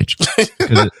same page.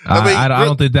 I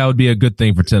don't think that would be a good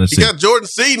thing for Tennessee. You got Jordan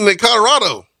Seaton in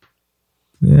Colorado.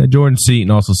 Yeah, Jordan Seaton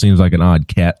also seems like an odd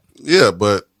cat. Yeah,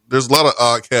 but there's a lot of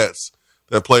odd cats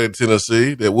that play at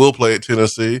Tennessee, that will play at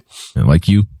Tennessee. And like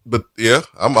you. But yeah,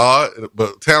 I'm odd,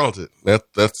 but talented. That's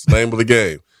the name of the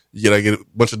game. You gotta get a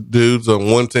bunch of dudes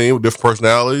on one team with different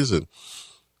personalities and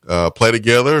play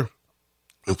together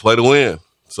and play to win.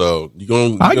 So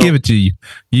I'll give it to you.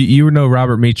 You were no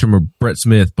Robert Meacham or Brett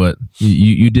Smith, but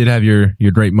you did have your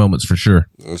great moments for sure.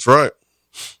 That's right.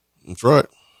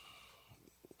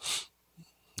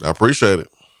 I appreciate it.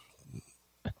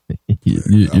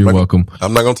 You're welcome.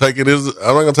 I'm not gonna take it as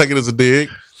a dig.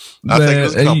 I take it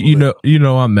as a compliment. You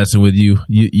know I'm messing with you.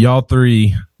 Y'all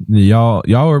three, y'all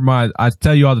were my. I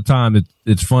tell you all the time.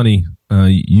 It's funny.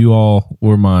 You all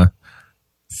were my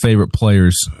favorite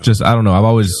players. Just I don't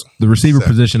know. The receiver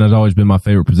position has always been my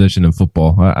favorite position in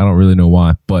football. I don't really know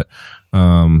why, but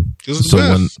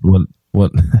so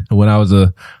when I was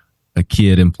a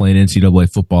kid and playing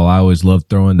NCAA football, I always loved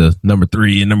throwing to number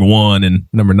 3 and number 1 and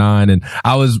number 9. And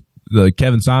I was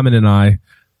Kevin Simon and I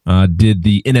did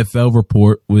the NFL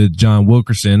report with John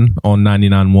Wilkerson on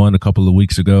 99.1 a couple of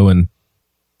weeks ago, and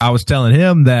I was telling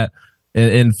him that,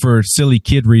 and for silly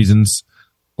kid reasons.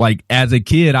 Like, as a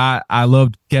kid, I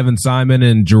loved Kevin Simon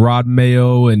and Gerard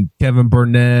Mayo and Kevin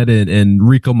Burnett and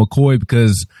Rico McCoy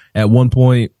because at one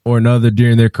point or another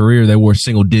during their career, they wore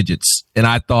single digits. And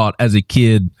I thought as a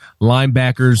kid,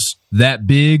 linebackers that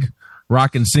big,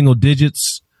 rocking single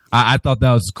digits, I thought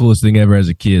that was the coolest thing ever as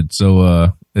a kid.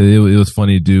 So it was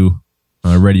funny to do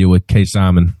radio with K.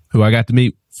 Simon, who I got to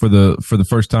meet for the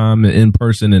first time in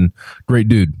person, and great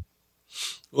dude.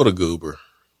 What a goober.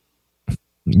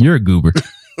 You're a goober.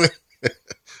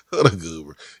 What a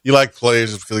goober. You like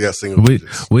players just because they got single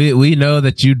digits. We know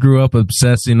that you grew up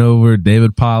obsessing over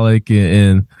David Pollock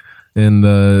and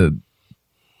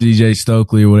DJ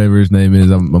Stokely or whatever his name is.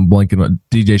 I'm blanking on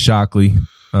DJ Shockley.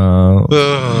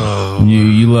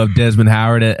 You love Desmond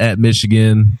Howard at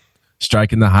Michigan,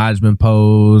 striking the Heisman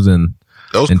pose, and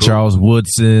cool. Charles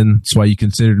Woodson. That's why you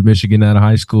considered Michigan out of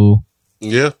high school.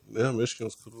 Yeah,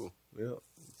 Michigan's cool. Yeah.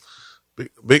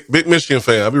 Big Michigan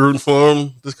fan. I'll be rooting for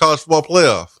him this college football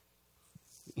playoff.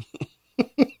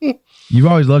 You've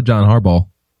always loved John Harbaugh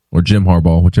or Jim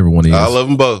Harbaugh, whichever one he is. I love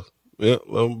them both. Yeah,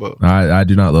 love them both. I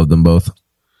do not love them both.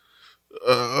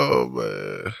 Oh,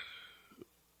 man.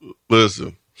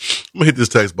 Listen, I'm gonna hit this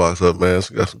text box up, man.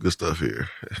 We got some good stuff here.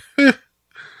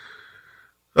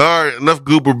 All right, enough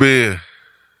goober being.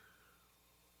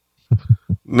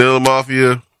 Nilla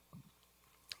Mafia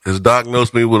has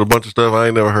diagnosed me with a bunch of stuff I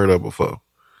ain't never heard of before.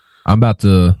 I'm about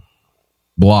to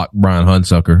block Brian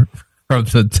Hunsucker from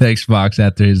the text box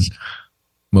after his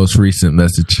most recent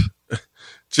message.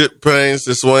 Chip Payne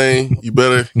says, Swain, you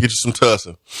better get you some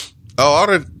tussin. Oh, I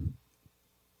already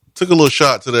took a little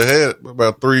shot to the head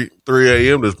about 3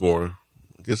 a.m. this morning.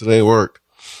 I guess it ain't worked.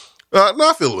 No,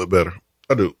 I feel a bit better.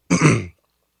 I do.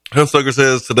 Hunsucker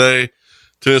says today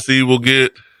Tennessee will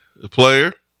get a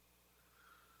player.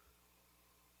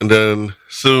 And then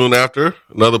soon after,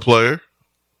 another player.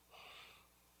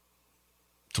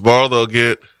 Tomorrow they'll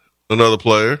get another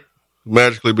player.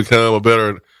 Magically become a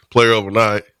better player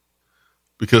overnight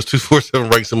because 247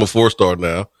 ranks him a 4-star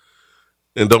now.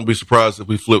 And don't be surprised if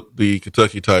we flip the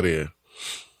Kentucky tight end.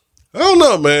 I don't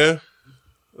know, man.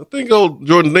 I think old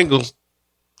Jordan Dingle's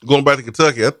going back to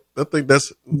Kentucky. I think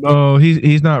that's... No,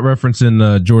 he's not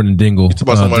referencing Jordan Dingle. He's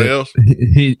talking about somebody else?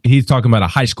 He's talking about a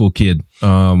high school kid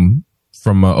from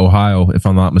Ohio, if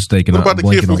I'm not mistaken. What about the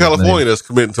kid from California that's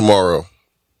committing tomorrow?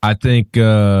 I think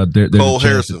Cole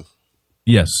Harrison.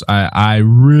 Yes, I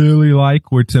really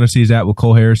like where Tennessee's at with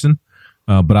Cole Harrison,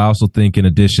 but I also think in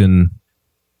addition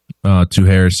to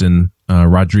Harrison,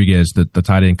 Rodriguez, the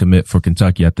tight end commit for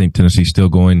Kentucky, I think Tennessee's still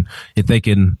going, if they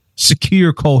can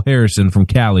secure Cole Harrison from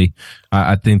Cali,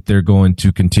 I think they're going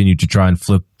to continue to try and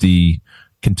flip the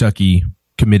Kentucky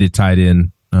committed tight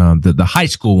end, the high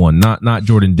school one, not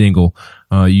Jordan Dingle.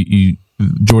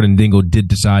 Jordan Dingle did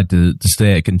decide to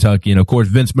stay at Kentucky. And, of course,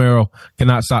 Vince Merrill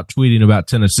cannot stop tweeting about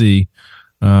Tennessee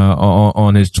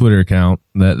on his Twitter account.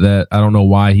 That I don't know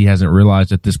why he hasn't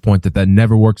realized at this point that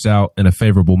never works out in a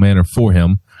favorable manner for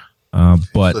him.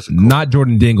 But not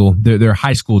Jordan Dingle. They're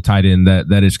high school tight end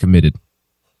that is committed.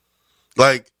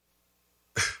 Like,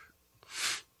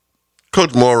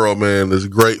 Coach Morrow, man, is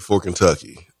great for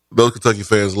Kentucky. Those Kentucky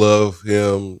fans love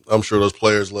him. I'm sure those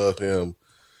players love him.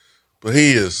 But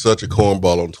he is such a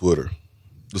cornball on Twitter.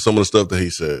 Some of the stuff that he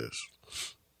says.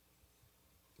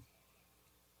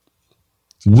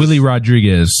 Willie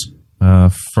Rodriguez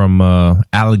from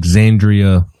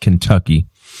Alexandria, Kentucky,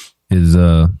 is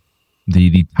the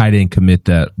tight end commit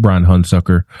that Brian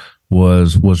Hunsucker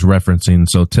was referencing.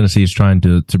 So Tennessee is trying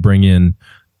to bring in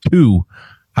 2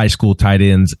 high school tight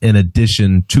ends in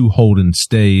addition to Holden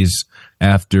Stays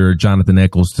after Jonathan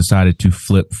Eccles decided to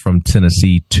flip from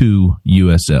Tennessee to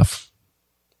USF.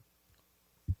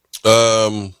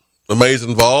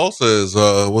 Amazing Vol says,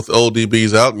 with old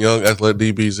DBs out and young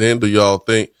athletic DBs in, do y'all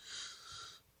think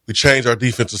we change our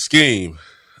defensive scheme?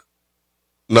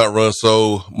 Not run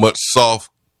so much soft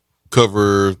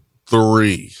cover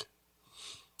 3.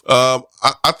 I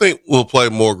think we'll play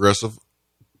more aggressive.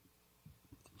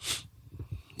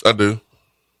 I do.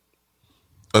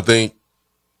 I think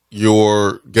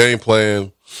your game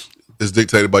plan is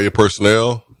dictated by your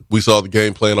personnel. We saw the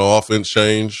game plan on offense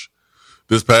change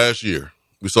this past year.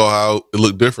 We saw how it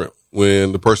looked different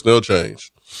when the personnel changed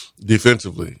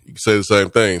defensively. You can say the same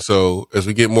thing. So as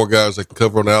we get more guys that can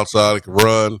cover on the outside, that can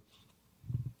run,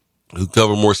 who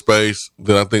cover more space,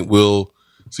 then I think we'll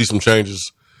see some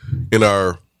changes in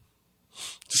our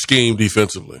scheme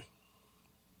defensively.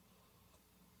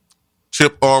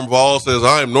 Chip Armval says,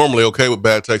 I am normally okay with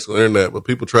bad takes on the internet, but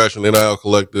people trashing NIL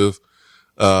collective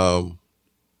because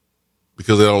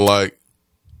they don't like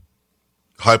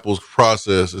Heupel's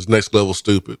process is next level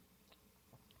stupid.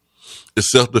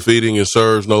 It's self-defeating and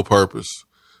serves no purpose.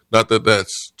 Not that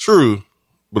that's true,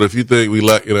 but if you think we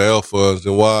lack NIL funds,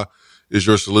 then why is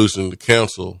your solution to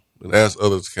cancel and ask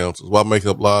others to cancel? Why make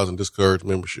up lies and discourage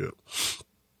membership?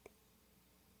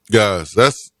 Guys,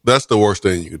 that's the worst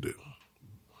thing you could do.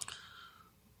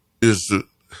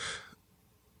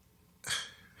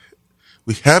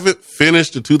 We haven't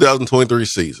finished the 2023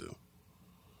 season.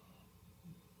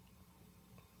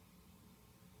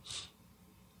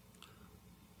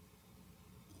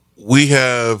 We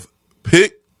have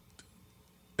picked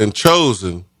and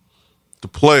chosen the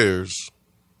players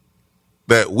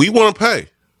that we want to pay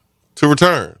to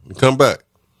return and come back.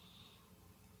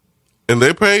 And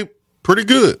they pay pretty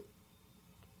good.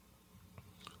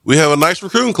 We have a nice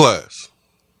recruiting class.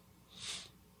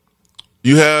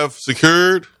 You have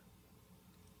secured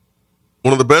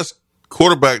one of the best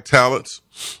quarterback talents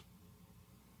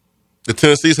that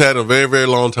Tennessee's had in a very, very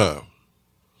long time.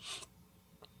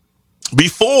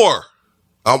 Before,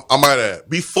 I might add,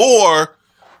 before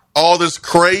all this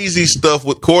crazy stuff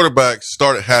with quarterbacks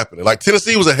started happening. Like,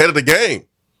 Tennessee was ahead of the game.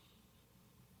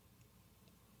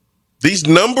 These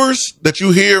numbers that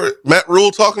you hear Matt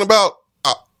Rule talking about,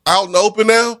 out in the open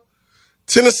now.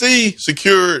 Tennessee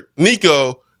secured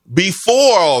Nico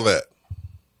before all that.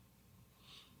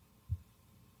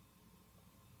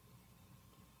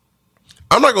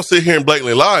 I'm not going to sit here and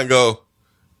blatantly lie and go,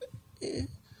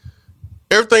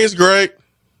 everything's great,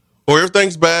 or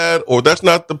everything's bad, or that's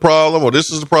not the problem, or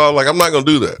this is the problem. Like, I'm not going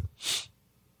to do that.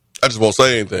 I just won't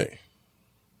say anything.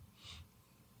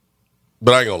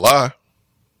 But I ain't going to lie.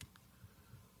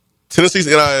 Tennessee's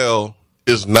NIL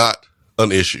is not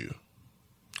an issue.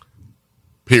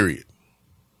 Period.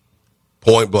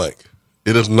 Point blank.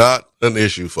 It is not an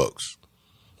issue, folks.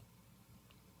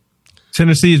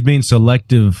 Tennessee is being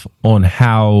selective on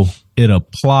how it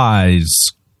applies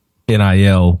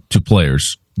NIL to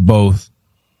players, both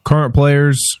current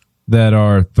players that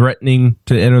are threatening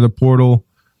to enter the portal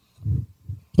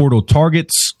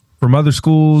targets from other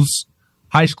schools,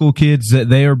 high school kids, that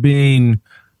they're being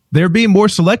more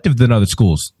selective than other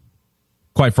schools,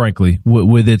 quite frankly,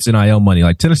 with its NIL money.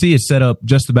 Like, Tennessee is set up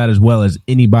just about as well as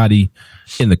anybody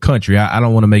in the country. I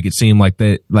don't want to make it seem like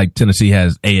Tennessee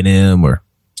has A&M or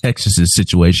Texas's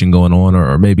situation going on,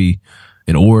 or maybe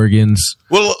in Oregon's.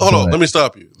 Well, hold on. Let me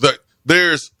stop you.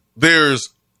 There's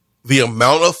the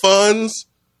amount of funds,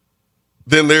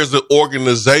 then there's the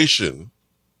organization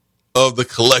of the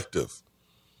collective.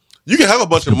 You can have a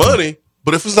bunch of money,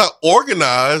 but if it's not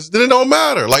organized, then it don't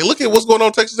matter. Like, look at what's going on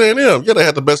in Texas A&M. Yeah, they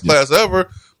had the best class ever,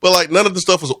 but like, none of the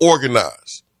stuff was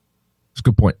organized. That's a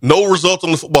good point. No results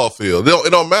on the football field. It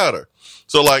don't matter.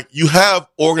 So, like, you have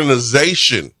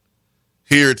organization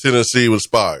here at Tennessee with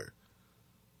Spire.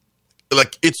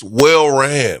 Like, it's well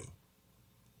ran.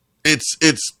 It's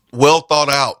well thought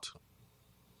out.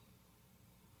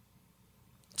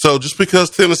 So just because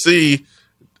Tennessee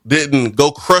didn't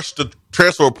go crush the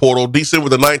transfer portal, December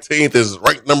the 19th is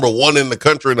ranked number 1 in the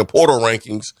country in the portal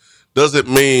rankings, doesn't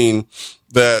mean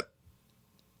that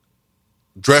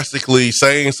drastically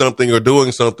saying something or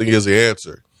doing something is the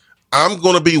answer. I'm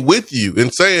going to be with you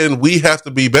in saying we have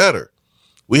to be better.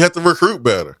 We have to recruit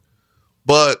better.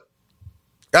 But,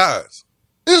 guys,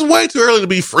 it's way too early to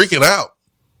be freaking out.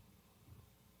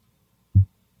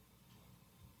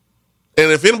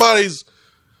 And if anybody's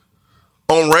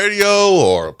on radio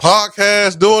or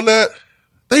podcast doing that,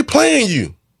 they playing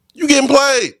you. You getting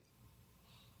played.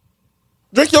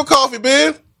 Drink your coffee,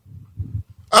 Ben.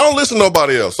 I don't listen to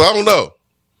nobody else, so I don't know.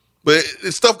 But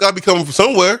it's stuff got to be coming from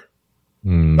somewhere.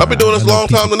 I've been doing this a long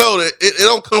time to know that it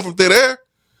don't come from thin air.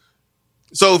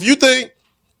 So if you think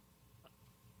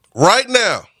right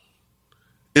now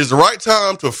is the right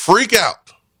time to freak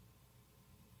out,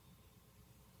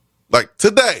 like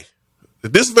today,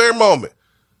 at this very moment.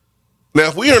 Now,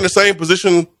 if we are in the same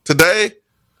position today,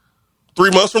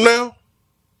 3 months from now,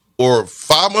 or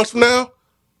 5 months from now,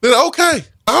 then okay,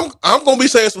 I'm going to be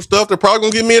saying some stuff that probably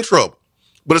going to get me in trouble.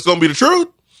 But it's going to be the truth.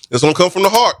 It's going to come from the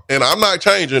heart. And I'm not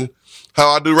changing how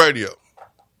I do radio.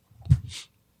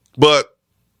 But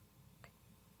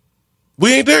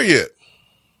we ain't there yet.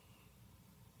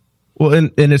 Well,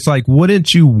 and it's like,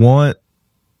 wouldn't you want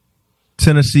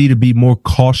Tennessee to be more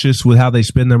cautious with how they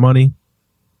spend their money?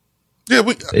 Yeah,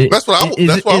 that's what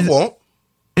I want.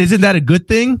 Isn't that a good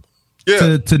thing?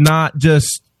 Yeah. To not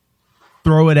just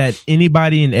throw it at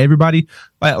anybody and everybody.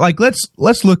 Like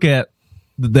let's look at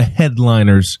the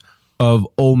headliners of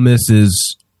Ole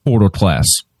Miss's portal class.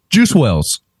 Juice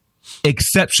Wells,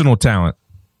 exceptional talent,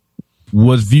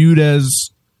 was viewed as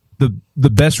the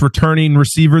best returning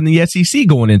receiver in the SEC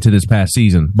going into this past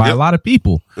season by a lot of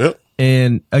people. Yep.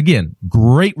 And again,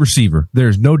 great receiver.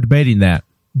 There's no debating that.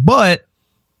 But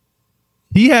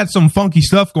he had some funky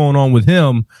stuff going on with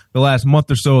him the last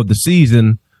month or so of the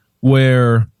season,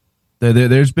 where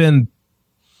there's been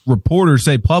reporters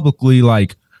say publicly,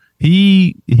 like,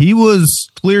 he was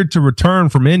cleared to return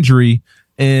from injury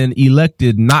and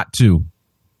elected not to,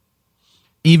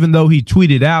 even though he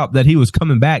tweeted out that he was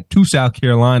coming back to South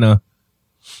Carolina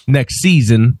next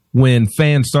season, when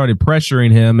fans started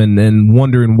pressuring him and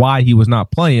wondering why he was not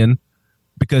playing,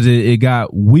 because it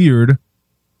got weird.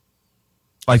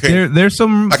 Like, there's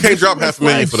some... I can't drop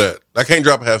 $500,000 for that. I can't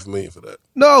drop $500,000 for that.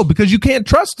 No, because you can't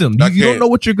trust him. You don't know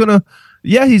what you're going to...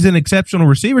 Yeah, he's an exceptional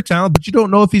receiver talent, but you don't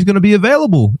know if he's going to be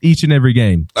available each and every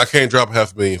game. I can't drop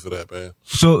 $500,000 for that, man.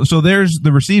 So there's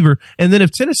the receiver. And then if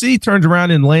Tennessee turns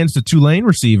around and lands the Tulane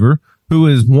receiver, who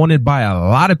is wanted by a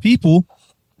lot of people,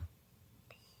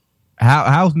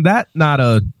 how's that not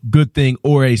a good thing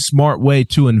or a smart way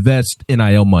to invest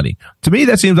NIL money? To me,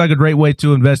 that seems like a great way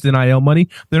to invest NIL money.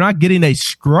 They're not getting a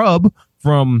scrub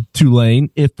from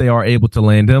Tulane if they are able to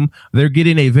land him. They're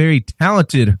getting a very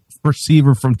talented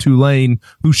receiver from Tulane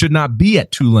who should not be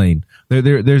at Tulane.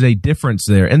 There's a difference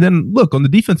there. And then look, on the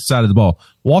defensive side of the ball,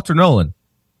 Walter Nolan,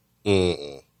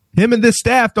 Him and this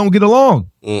staff don't get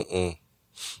along. I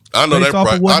know that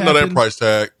price. I know that price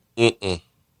tag.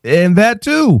 And that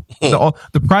too.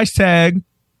 The price tag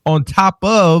on top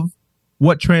of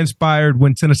what transpired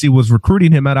when Tennessee was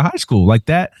recruiting him out of high school. Like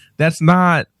that. That's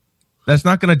not going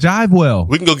to jive well.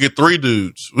 We can go get 3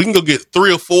 dudes. We can go get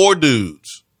 3 or 4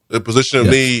 dudes in position of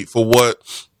need for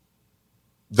what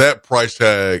that price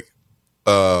tag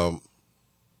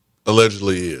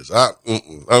allegedly is.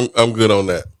 I'm good on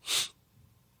that.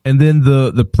 And then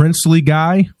the Princely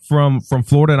guy from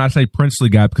Florida, and I say Princely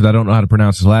guy because I don't know how to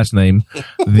pronounce his last name.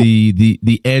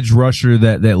 the edge rusher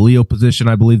that Leo position,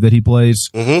 I believe that he plays.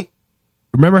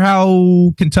 Remember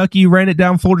how Kentucky ran it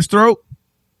down Florida's throat?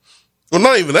 Well,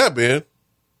 not even that, Ben.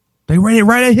 They ran it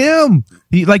right at him.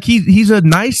 He's a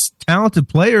nice, talented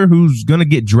player who's going to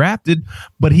get drafted,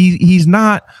 but he's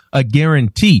not a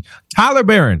guarantee. Tyler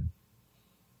Barron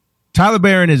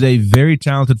is a very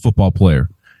talented football player,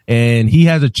 and he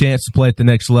has a chance to play at the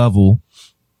next level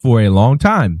for a long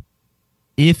time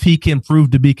if he can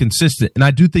prove to be consistent. And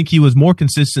I do think he was more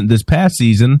consistent this past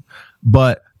season,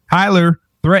 but Tyler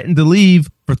threatened to leave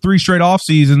for 3 straight off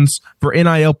seasons for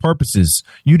NIL purposes.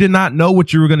 You did not know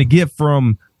what you were going to get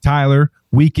from Tyler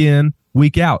week in,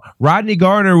 week out. Rodney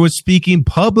Garner was speaking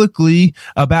publicly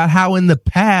about how in the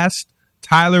past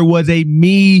Tyler was a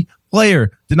me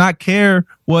player, did not care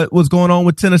what was going on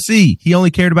with Tennessee. He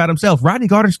only cared about himself. Rodney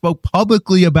Garner spoke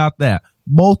publicly about that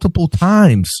multiple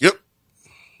times. Yep.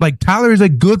 Like, Tyler is a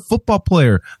good football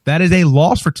player. That is a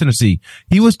loss for Tennessee.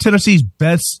 He was Tennessee's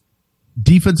best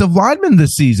defensive lineman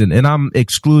this season, and I'm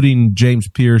excluding James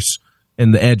Pierce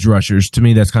and the edge rushers. To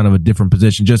me, that's kind of a different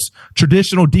position. Just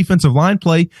traditional defensive line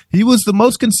play, he was the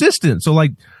most consistent. So,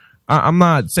 like, I'm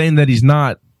not saying that he's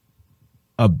not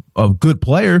a good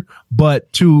player,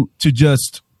 but to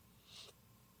just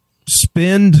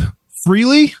spend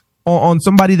freely on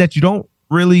somebody that you don't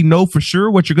really know for sure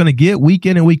what you're going to get week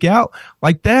in and week out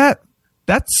like that's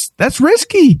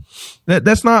risky.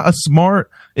 That's not a smart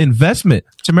investment.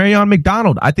 Tamarion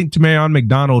McDonald, I think Tamarion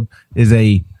McDonald is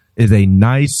a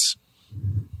nice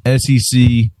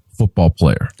SEC football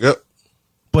player. Yep.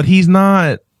 But he's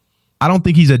not. I don't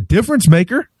think he's a difference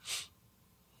maker.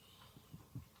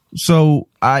 So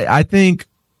I think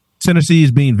Tennessee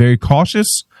is being very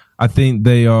cautious. I think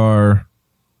they are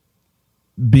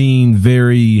being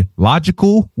very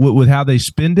logical with how they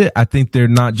spend it. I think they're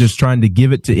not just trying to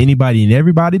give it to anybody and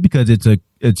everybody because it's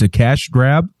a cash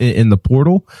grab in the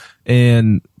portal.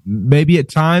 And maybe at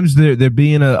times they're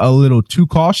being a little too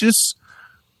cautious.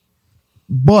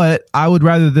 But I would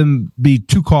rather them be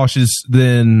too cautious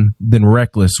than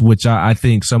reckless, which I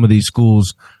think some of these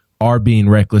schools are being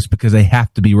reckless because they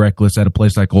have to be reckless at a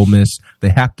place like Ole Miss. They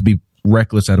have to be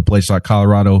reckless at a place like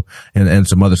Colorado and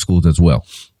some other schools as well.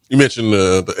 You mentioned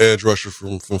the edge rusher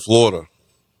from Florida.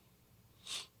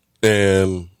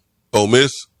 And Ole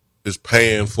Miss is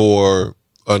paying for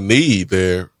a need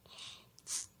there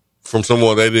from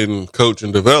someone they didn't coach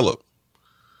and develop.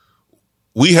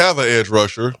 We have an edge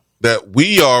rusher that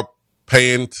we are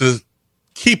paying to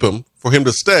keep him, for him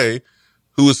to stay,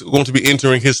 who is going to be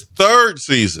entering his 3rd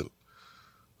season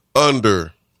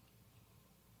under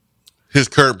his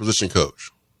current position coach.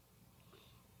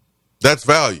 That's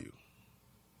value.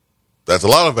 That's a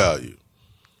lot of value.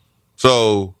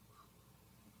 So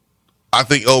I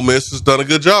think Ole Miss has done a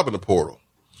good job in the portal.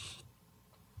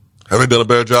 Have they done a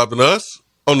better job than us?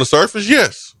 On the surface,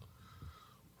 yes.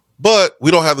 But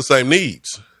we don't have the same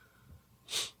needs.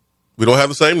 We don't have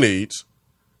the same needs.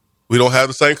 We don't have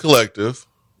the same collective.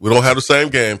 We don't have the same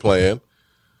game plan.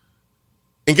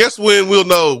 And guess when we'll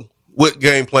know what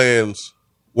game plans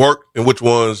worked and which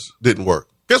ones didn't work?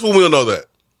 Guess when we'll know that?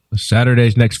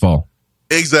 Saturday's next fall.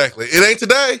 Exactly. It ain't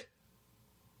today,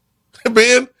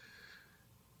 Ben.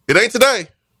 It ain't today.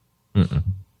 Mm-mm.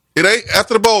 It ain't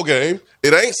after the bowl game.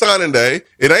 It ain't signing day.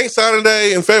 It ain't signing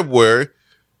day in February.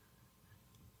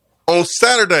 On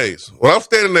Saturdays, when I'm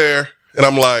standing there and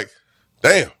I'm like,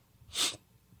 damn.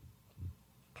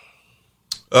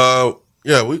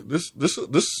 This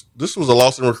was a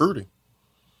loss in recruiting.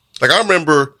 Like, I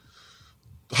remember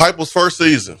Heupel's first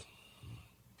season.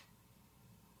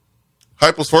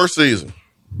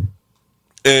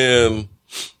 And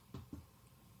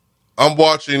I'm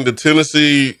watching the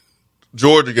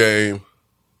Tennessee-Georgia game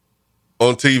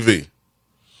on TV.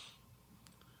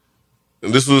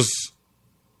 And this was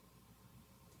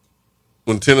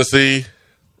when Tennessee,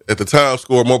 at the time,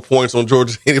 scored more points on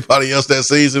Georgia than anybody else that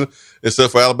season,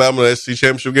 except for Alabama in the SEC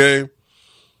championship game.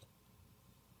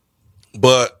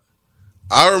 But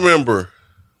I remember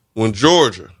when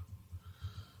Georgia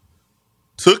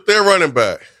took their running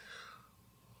back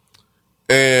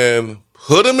and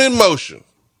put him in motion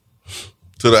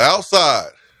to the outside,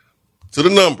 to the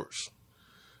numbers,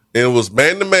 and it was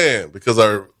man-to-man because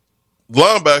our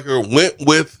linebacker went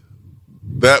with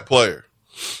that player.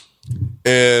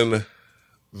 And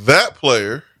that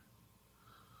player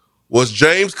was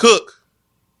James Cook.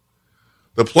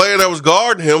 The player that was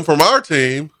guarding him from our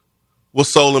team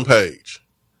was Solon Page.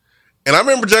 And I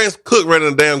remember James Cook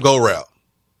running a damn go route.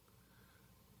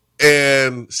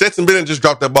 And Stetson Bennett just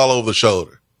dropped that ball over the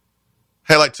shoulder.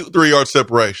 Had like 2-3 yard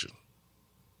separation.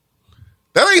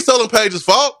 That ain't Solon Page's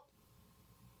fault.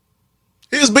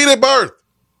 He was beat at birth.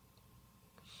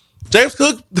 James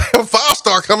Cook, damn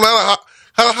 5-star coming out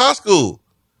of high school.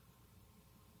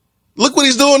 Look what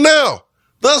he's doing now.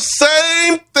 The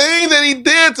same thing that he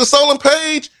did to Solon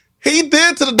Page, he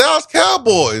did to the Dallas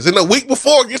Cowboys. And the week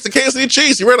before against the Kansas City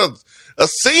Chiefs, he ran a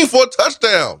seam for a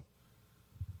touchdown.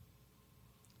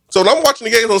 So when I'm watching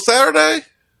the games on Saturday,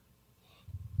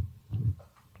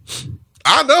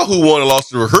 I know who won and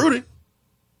lost the recruiting.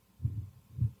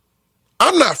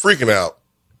 I'm not freaking out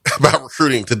about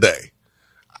recruiting today.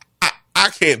 I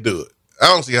can't do it. I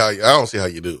don't see how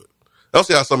you do it. I don't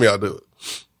see how some of y'all do it.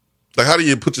 Like, how do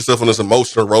you put yourself on this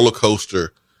emotional roller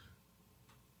coaster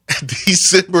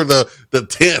December the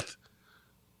 10th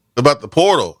about the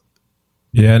portal?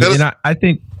 Yeah, and I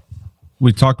think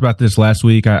we talked about this last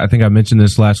week. I think I mentioned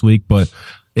this last week, but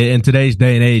in today's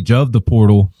day and age of the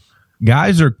portal,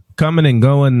 guys are coming and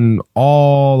going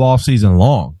all off season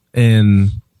long. And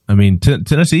I mean,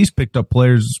 Tennessee's picked up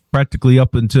players practically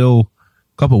up until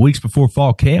a couple of weeks before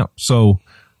fall camp. So,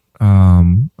 I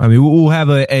mean, we'll have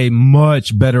a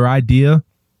much better idea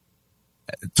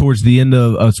towards the end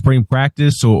of spring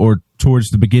practice or towards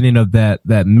the beginning of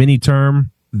that mini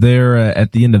term there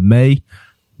at the end of May.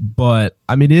 But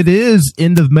I mean, it is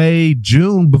end of May,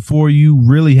 June before you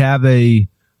really have a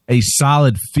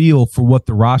solid feel for what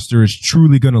the roster is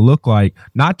truly going to look like,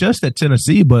 not just at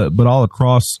Tennessee, but all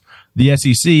across the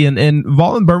SEC. And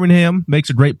Vol in Birmingham makes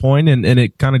a great point, and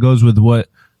it kind of goes with what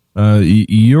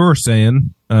you're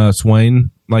saying,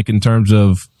 Swain, like in terms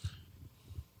of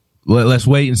let's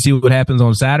wait and see what happens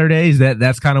on Saturdays.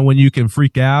 That's kind of when you can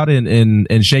freak out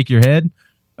and shake your head.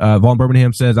 Vaughn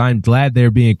Birmingham says, I'm glad they're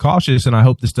being cautious, and I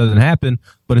hope this doesn't happen.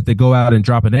 But if they go out and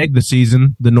drop an egg this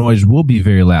season, the noise will be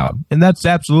very loud. And that's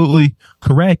absolutely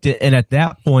correct. And at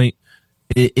that point,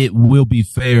 it will be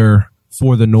fair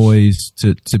for the noise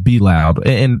to be loud.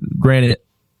 And granted,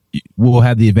 we'll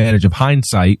have the advantage of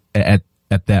hindsight at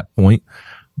that point.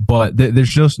 But there's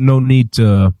just no need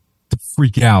to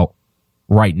freak out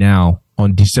right now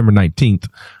on December 19th.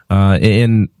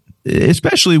 And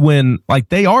especially when, like,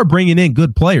 they are bringing in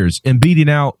good players and beating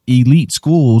out elite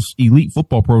schools, elite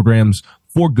football programs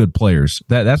for good players.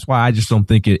 That's why I just don't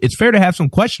think it's fair to have some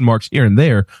question marks here and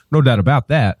there, no doubt about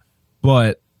that.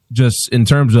 But just in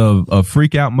terms of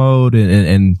freak out mode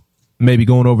and maybe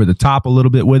going over the top a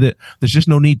little bit with it, there's just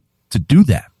no need to do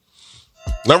that.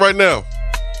 Not right now.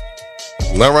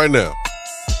 Not right now.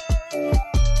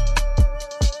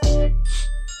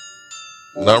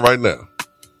 Not right now.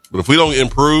 But if we don't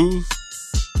improve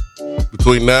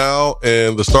between now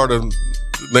and the start of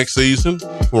next season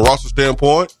from a roster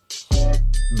standpoint,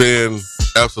 then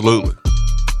absolutely.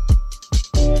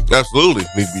 Absolutely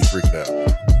need to be freaking out.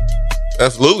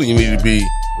 Absolutely you need to be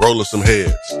rolling some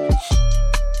heads.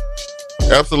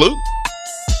 Absolutely.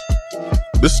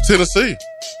 This is Tennessee.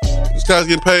 This guy's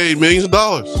getting paid millions of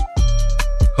dollars.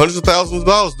 Hundreds of thousands of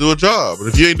dollars to do a job. But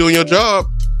if you ain't doing your job,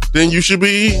 then you should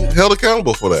be held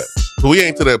accountable for that. But we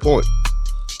ain't to that point.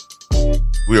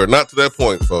 We are not to that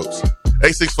point, folks.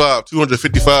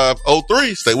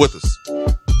 865-255-03. Stay with us.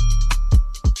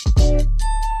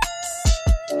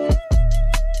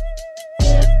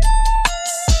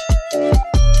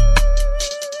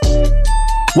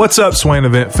 What's up, Swain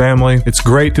Event family? It's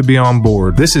great to be on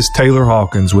board. This is Taylor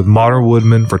Hawkins with Modern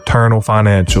Woodman Fraternal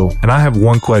Financial, and I have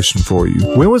one question for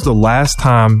you. When was the last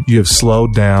time you have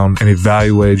slowed down and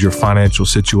evaluated your financial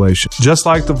situation? Just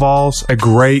like the Vols, a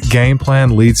great game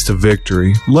plan leads to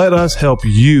victory. Let us help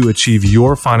you achieve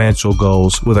your financial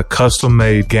goals with a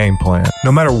custom-made game plan.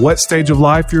 No matter what stage of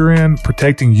life you're in,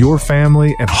 protecting your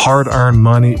family and hard-earned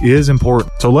money is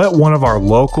important. So let one of our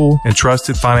local and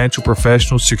trusted financial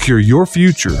professionals secure your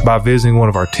future by visiting one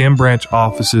of our 10 branch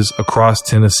offices across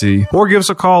Tennessee, or give us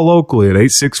a call locally at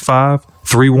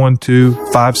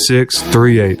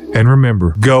 865-312-5638. And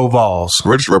remember, go Vols.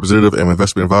 Registered representative and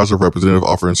investment advisor, representative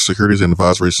offering securities and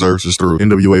advisory services through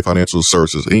NWA Financial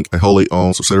Services, Inc., a wholly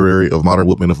owned subsidiary of Modern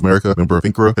Woodmen of America, member of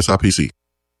FINCRA, SIPC.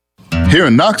 Here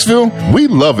in Knoxville, we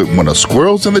love it when a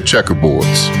squirrel's in the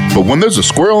checkerboards. But when there's a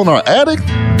squirrel in our attic,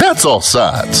 that's all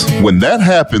sides. When that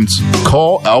happens,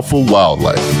 call Alpha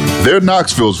Wildlife. They're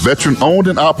Knoxville's veteran-owned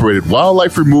and operated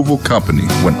wildlife removal company.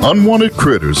 When unwanted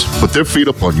critters put their feet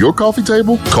up on your coffee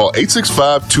table, call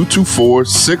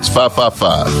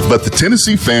 865-224-6555. Let the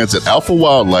Tennessee fans at Alpha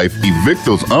Wildlife evict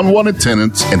those unwanted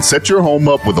tenants and set your home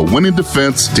up with a winning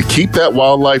defense to keep that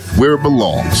wildlife where it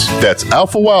belongs. That's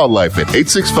Alpha Wildlife at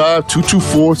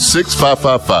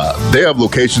 865-224-6555. They have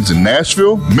locations in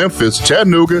Nashville, Memphis,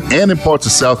 Chattanooga, and in parts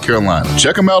of South Carolina.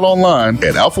 Check them out online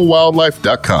at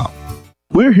alphawildlife.com.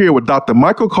 We're here with Dr.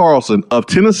 Michael Carlson of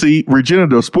Tennessee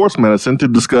Regenerative Sports Medicine to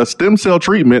discuss stem cell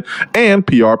treatment and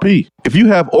PRP. If you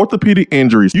have orthopedic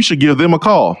injuries, you should give them a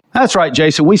call. That's right,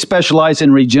 Jason. We specialize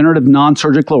in regenerative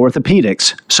non-surgical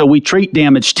orthopedics. So we treat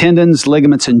damaged tendons,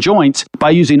 ligaments, and joints by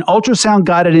using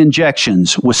ultrasound-guided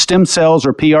injections with stem cells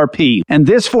or PRP. And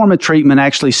this form of treatment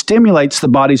actually stimulates the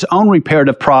body's own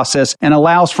reparative process and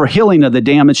allows for healing of the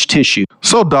damaged tissue.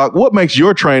 So, Doc, what makes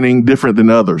your training different than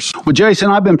others? Well,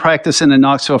 Jason, I've been practicing in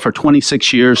Knoxville for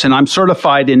 26 years, and I'm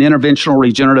certified in interventional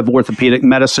regenerative orthopedic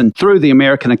medicine through the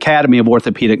American Academy of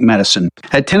Orthopedic Medicine.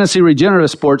 At Tennessee Regenerative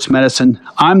Sports Medicine,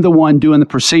 I'm the one doing the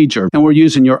procedure, and we're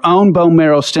using your own bone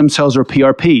marrow stem cells or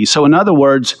PRP. So in other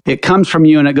words, it comes from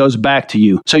you and it goes back to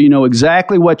you. So you know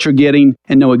exactly what you're getting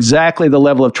and know exactly the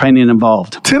level of training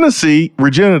involved. Tennessee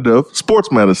Regenerative Sports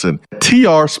Medicine,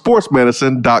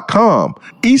 trsportsmedicine.com.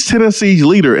 East Tennessee's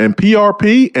leader in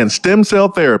PRP and stem cell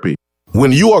therapy.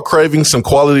 When you are craving some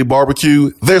quality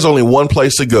barbecue, there's only one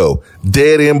place to go,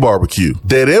 Dead End Barbecue.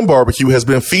 Dead End Barbecue has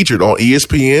been featured on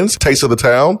ESPN's Taste of the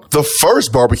Town, the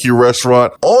first barbecue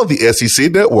restaurant on the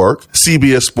SEC Network,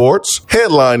 CBS Sports,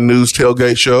 Headline News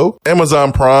Tailgate Show,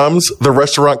 Amazon Prime's The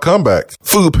Restaurant Comeback,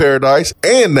 Food Paradise,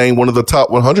 and named one of the top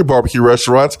 100 barbecue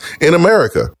restaurants in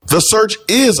America. The search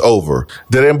is over.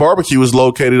 Dead End Barbecue is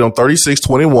located on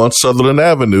 3621 Sutherland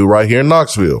Avenue right here in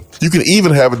Knoxville. You can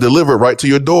even have it delivered right to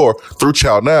your door through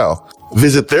Chow Now.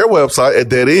 Visit their website at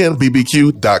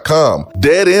deadendbbq.com.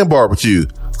 Dead End Barbecue.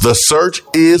 The search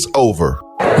is over.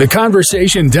 The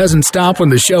conversation doesn't stop when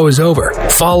the show is over.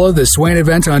 Follow the Swain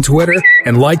Event on Twitter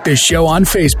and like the show on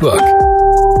Facebook.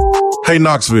 Hey,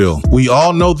 Knoxville, we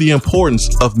all know the importance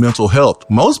of mental health.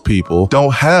 Most people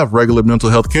don't have regular mental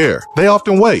health care. They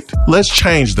often wait. Let's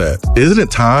change that. Isn't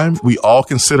it time we all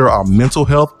consider our mental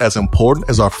health as important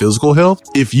as our physical health?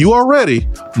 If you are ready,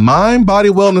 Mind Body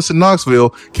Wellness in Knoxville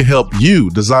can help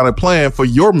you design a plan for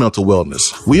your mental wellness.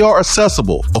 We are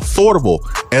accessible, affordable,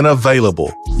 and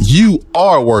available. You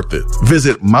are worth it.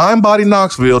 Visit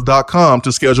mindbodyknoxville.com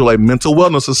to schedule a mental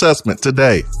wellness assessment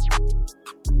today.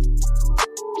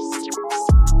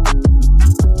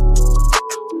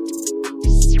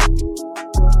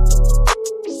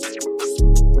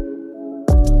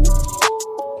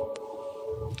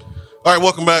 All right,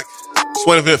 welcome back.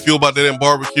 Swain Event fueled by Dead End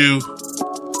Barbecue.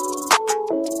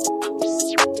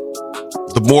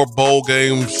 The more bowl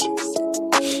games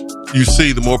you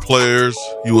see, the more players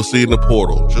you will see in the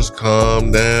portal. Just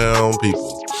calm down,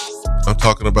 people. I'm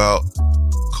talking about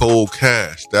cold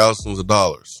cash, thousands of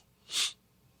dollars.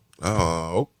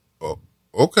 Oh,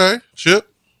 okay,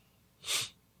 Chip.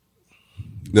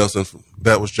 Nelson,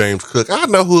 that was James Cook. I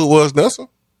know who it was, Nelson.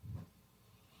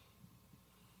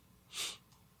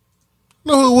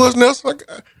 Know who it was, Nelson?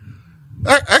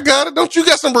 I got it. Don't you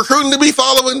got some recruiting to be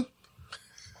following?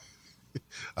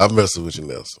 I'm messing with you,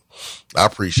 Nelson. I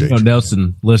appreciate you.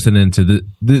 Nelson, listening to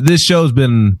this show's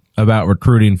been about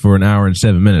recruiting for an hour and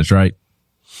 7 minutes, right?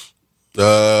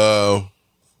 Probably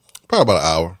about an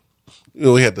hour. You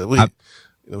know, we had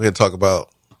to talk about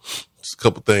just a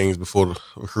couple things before the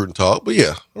recruiting talk, but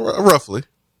yeah, roughly.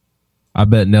 I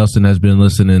bet Nelson has been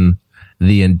listening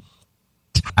the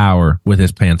hour with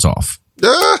his pants off.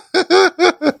 Oh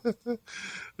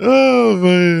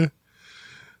man,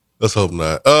 let's hope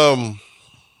not. That'd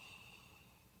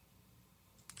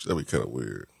be kind of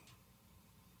weird.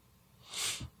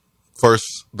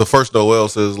 The first Noel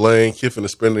says Lane Kiffin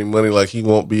is spending money like he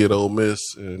won't be at Ole Miss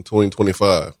in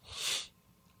 2025.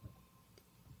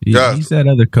 He's that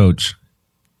other coach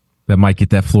that might get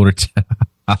that Florida job.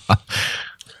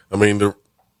 I mean, the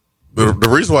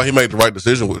reason why he made the right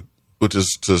decision, which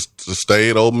is to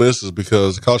stay at Ole Miss, is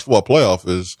because the college football playoff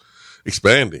is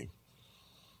expanding.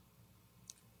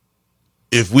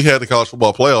 If we had the college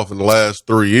football playoff in the last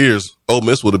 3 years, Ole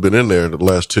Miss would have been in there the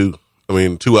last two. I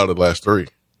mean, 2 out of the last 3.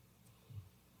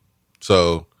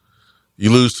 So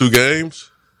you lose 2 games,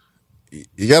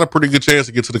 you got a pretty good chance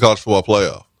to get to the college football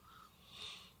playoff.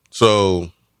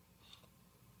 So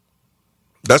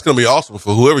that's going to be awesome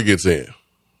for whoever gets in,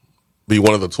 be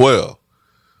one of the 12.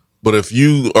 But if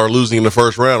you are losing in the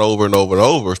first round over and over and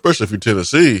over, especially if you're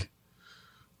Tennessee,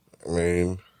 I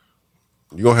mean,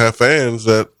 you're going to have fans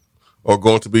that are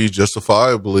going to be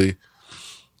justifiably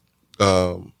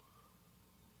upset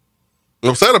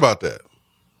about that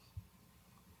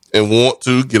and want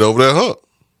to get over that hump.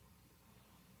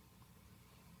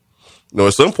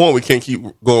 At some point we can't keep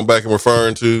going back and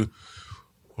referring to,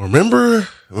 remember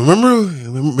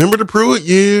the Pruitt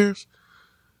years.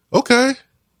 Okay.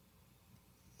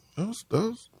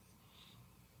 That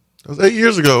was 8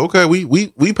 years ago. Okay,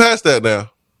 we passed that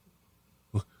now.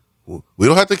 We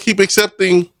don't have to keep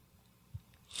accepting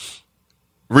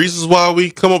reasons why we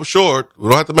come up short. We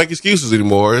don't have to make excuses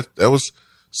anymore. That was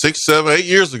 6, 7, 8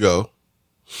 years ago.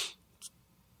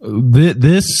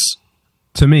 This,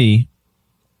 to me,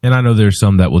 and I know there's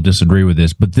some that will disagree with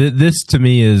this, but this to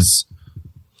me is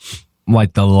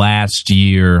like the last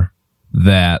year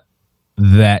that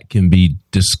can be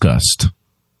discussed.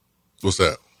 What's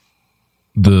that?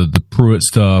 The Pruitt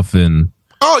stuff and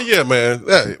man,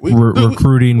 yeah,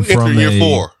 recruiting we from year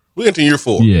 4. We enter year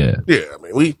 4. Yeah. I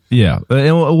mean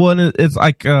it's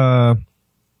like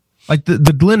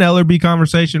the Glenn Ellerby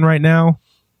conversation right now.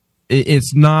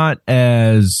 It's not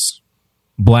as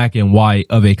black and white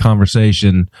of a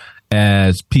conversation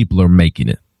as people are making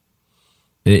it.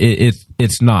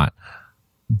 It's not.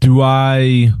 Do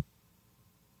I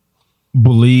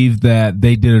believe that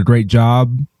they did a great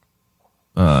job?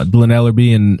 Glenn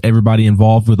Ellerby and everybody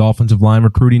involved with offensive line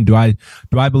recruiting. Do I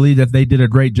believe that they did a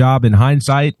great job in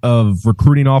hindsight of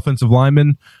recruiting offensive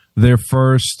linemen their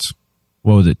first,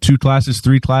 2 classes,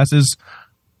 3 classes?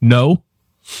 No.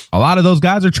 A lot of those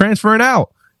guys are transferring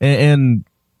out. And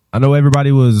I know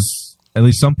everybody was, at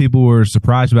least some people were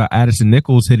surprised about Addison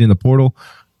Nichols hitting the portal.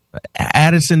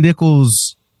 Addison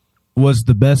Nichols was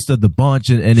the best of the bunch,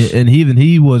 and even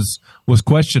he was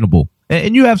questionable.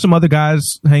 And you have some other guys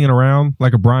hanging around,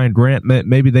 like a Brian Grant.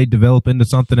 Maybe they develop into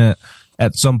something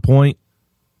at some point.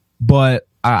 But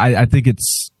I think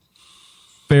it's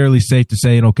fairly safe to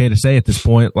say and okay to say at this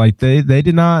point, like they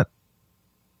did not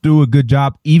do a good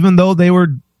job, even though they were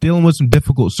dealing with some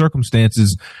difficult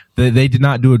circumstances. They did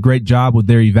not do a great job with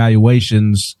their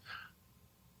evaluations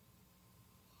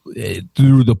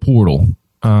through the portal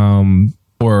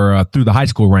or through the high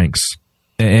school ranks.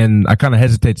 And I kind of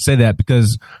hesitate to say that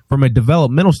because from a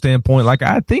developmental standpoint, like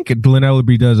I think Glenn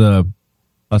Ellerby does a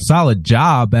solid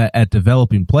job at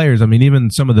developing players. I mean,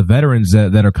 even some of the veterans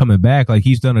that are coming back, like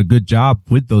he's done a good job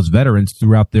with those veterans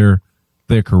throughout their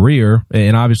career.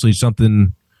 And obviously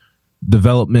something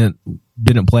development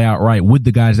didn't play out right with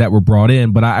the guys that were brought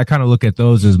in. But I kind of look at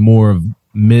those as more of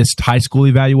missed high school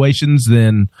evaluations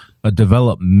than a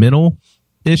developmental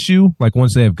issue. Like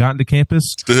once they have gotten to campus.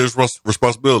 Still his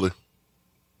responsibility.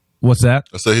 What's that?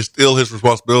 I say it's still his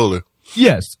responsibility.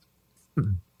 Yes.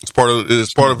 It's part of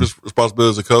his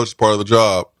responsibility as a coach. It's part of the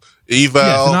job. Eval.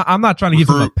 Yes, and I'm not trying to give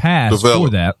him a pass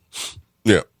for that.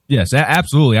 Yeah. Yes,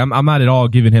 absolutely. I'm not at all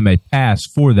giving him a pass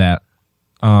for that.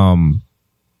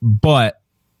 But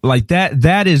like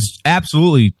that is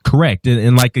absolutely correct.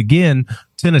 And like again,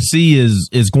 Tennessee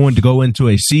is going to go into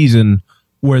a season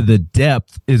where the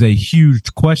depth is a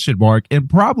huge question mark and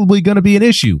probably going to be an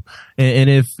issue. And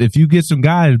if you get some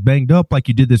guys banged up like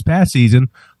you did this past season,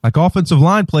 like offensive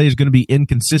line play is going to be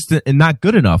inconsistent and not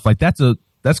good enough. Like that's going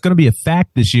to be a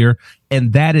fact this year,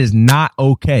 and that is not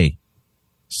okay.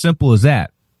 Simple as that.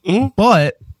 Mm-hmm.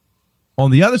 But on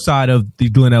the other side of the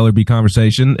Glenn Ellerby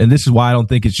conversation, and this is why I don't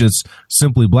think it's just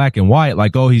simply black and white,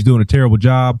 like, oh, he's doing a terrible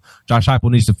job, Josh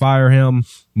Heupel needs to fire him,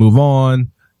 move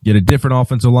on, get a different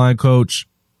offensive line coach.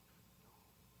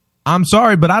 I'm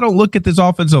sorry, but I don't look at this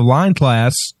offensive line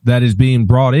class that is being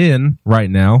brought in right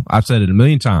now. I've said it a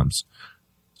million times,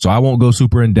 so I won't go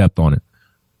super in depth on it.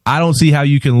 I don't see how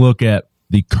you can look at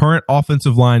the current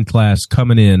offensive line class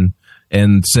coming in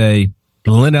and say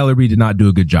Glenn Ellerby did not do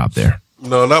a good job there.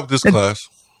 No, not with this class.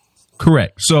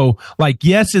 Correct. So, like,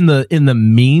 yes, in the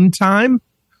meantime,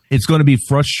 it's going to be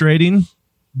frustrating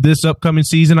this upcoming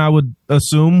season, I would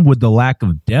assume, with the lack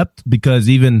of depth, because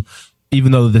even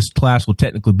though this class will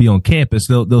technically be on campus,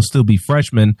 they'll still be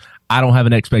freshmen. I don't have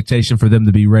an expectation for them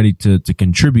to be ready to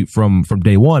contribute from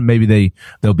day one. Maybe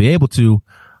they'll be able to,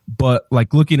 but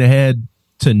like looking ahead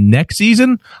to next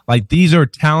season, like these are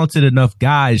talented enough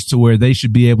guys to where they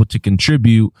should be able to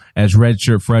contribute as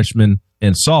redshirt freshmen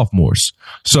and sophomores.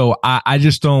 So I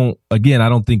just don't, again, I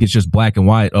don't think it's just black and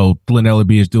white. Oh, Glenn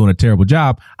Ellerby is doing a terrible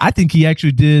job. I think he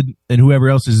actually did, and whoever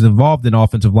else is involved in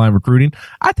offensive line recruiting,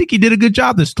 I think he did a good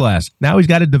job this class. Now he's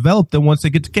got to develop them once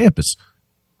they get to campus.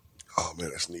 Oh,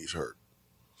 man, that sneeze hurt.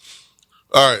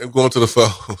 All right, I'm going to the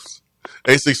phones.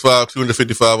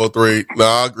 865-255-03. No,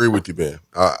 I agree with you, man.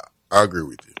 I agree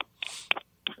with you.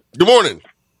 Good morning.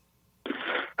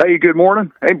 Hey, good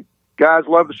morning. Hey, guys,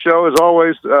 love the show as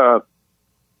always.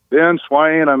 Ben,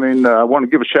 Swain, I want to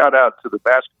give a shout out to the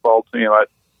basketball team.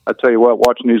 I tell you what,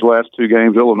 watching these last two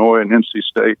games, Illinois and NC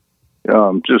State,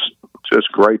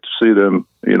 just great to see them.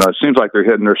 It seems like they're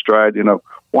hitting their stride.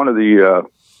 One of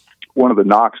the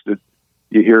knocks that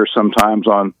you hear sometimes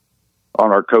on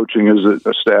our coaching is that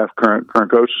the current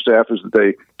coaching staff is that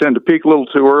they tend to peak a little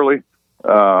too early.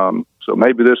 So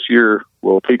maybe this year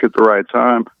we'll peak at the right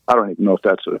time. I don't even know if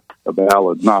that's a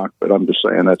valid knock, but I'm just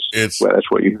saying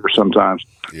that's what you hear sometimes.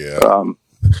 Yeah.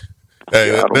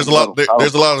 There's a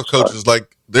lot of coaches,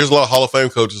 like there's a lot of Hall of Fame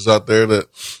coaches out there that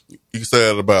you can say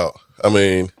that about. I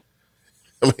mean,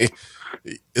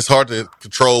 it's hard to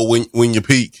control when you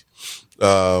peak.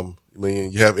 You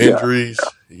have injuries.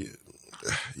 Yeah.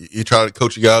 You try to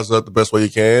coach your guys up the best way you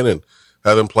can and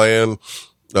have them playing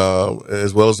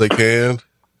as well as they can,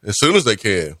 as soon as they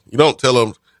can. You don't tell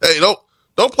them, "Hey,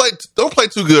 don't play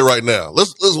too good right now.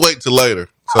 Let's wait till later."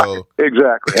 So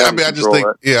exactly. I just think,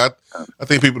 I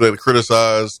think people that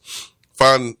criticize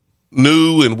find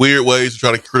new and weird ways to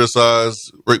try to criticize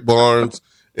Rick Barnes,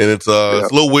 and it's a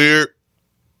little weird.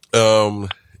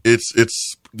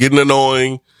 It's getting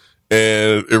annoying,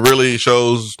 and it really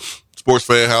shows sports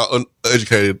fan how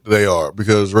uneducated they are,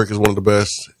 because Rick is one of the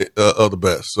best of the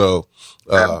best. So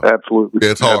absolutely,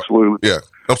 it's hard. Absolutely, yeah.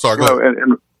 I'm sorry. Go ahead.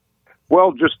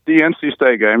 Well, just the NC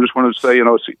State game. Just wanted to say,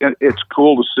 it's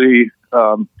cool to see,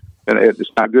 and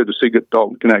it's not good to see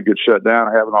Dalton Connect get shut down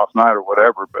or have an off night or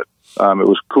whatever. But it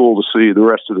was cool to see the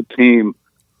rest of the team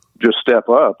just step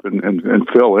up and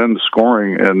fill in the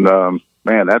scoring. And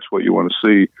man, that's what you want to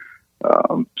see.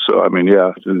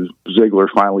 Ziegler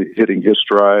finally hitting his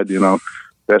stride.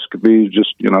 Escobar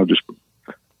just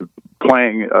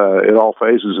playing at all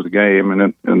phases of the game,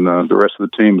 and the rest of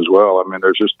the team as well.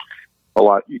 There's just a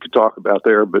lot you could talk about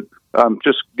there, but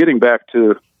just getting back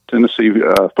to Tennessee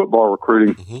football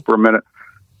recruiting for a minute.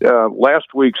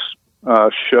 Last week's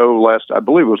show, I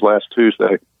believe it was last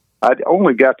Tuesday, I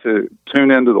only got to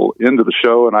tune into the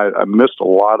show, and I missed a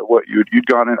lot of what you'd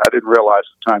gone in. I didn't realize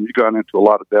at the time you'd gone into a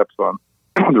lot of depth on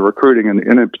the recruiting, and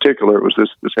in particular, it was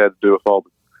this had to do with all the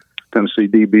Tennessee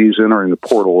DBs entering the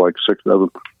portal, like 6 of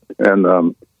them,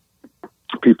 and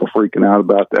people freaking out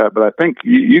about that. But I think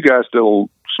you guys did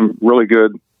some really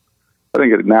good,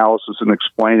 analysis and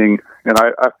explaining, and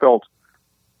I felt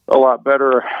a lot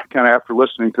better kind of after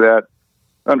listening to that,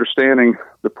 understanding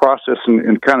the process,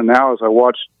 and kind of now as I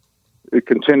watched it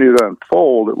continue to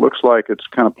unfold, it looks like it's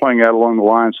kind of playing out along the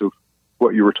lines of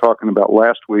what you were talking about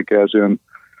last week, as in,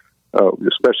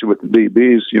 especially with the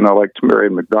DBs, like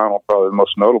Tamarian McDonald, probably the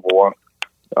most notable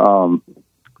one,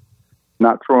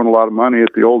 not throwing a lot of money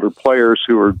at the older players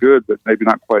who are good, but maybe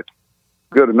not quite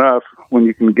good enough, when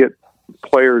you can get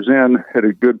players in at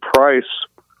a good price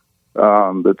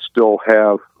that still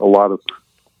have a lot of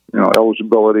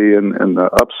eligibility and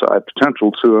upside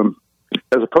potential to them,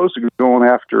 as opposed to going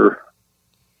after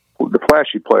the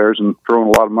flashy players and throwing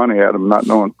a lot of money at them, not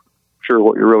knowing sure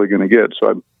what you're really going to get.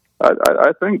 So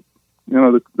I think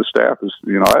the staff is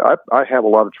I have a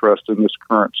lot of trust in this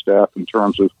current staff in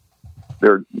terms of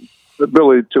their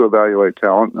ability to evaluate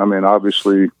talent.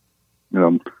 Obviously,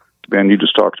 Ben, you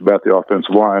just talked about the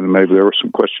offensive line, and maybe there were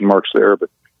some question marks there,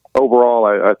 but overall,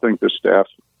 I think this staff,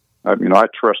 I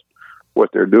trust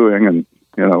what they're doing, and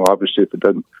obviously, if it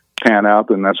doesn't pan out,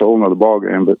 then that's a whole nother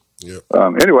ballgame. But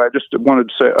anyway, I just wanted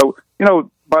to say,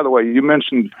 by the way, you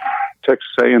mentioned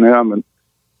Texas A&M and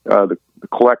the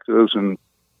collectives, and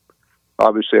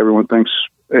obviously everyone thinks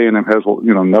A&M has,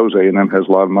 knows A&M has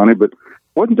a lot of money, but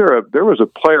wasn't there was a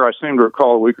player I seem to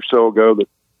recall a week or so ago that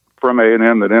from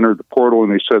A&M that entered the portal,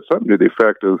 and he said something to the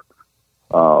effect of,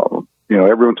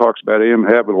 everyone talks about A&M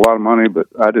having a lot of money, but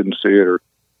I didn't see it, or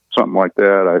something like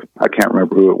that. I can't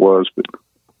remember who it was, but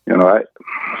anyway.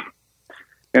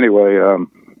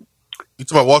 You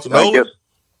talking about Walter Nolan?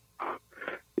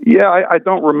 I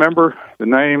don't remember the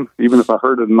name. Even if I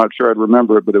heard it, I'm not sure I'd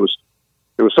remember it. But it was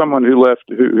someone who left,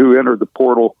 who entered the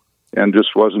portal, and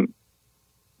just wasn't.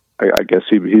 I guess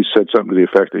he said something to the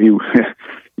effect that he,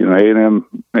 A&M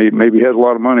maybe has a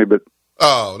lot of money, but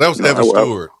that was Evan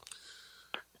Stewart.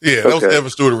 Yeah, that was Evan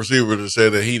Stewart, a receiver, that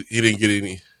said that he didn't get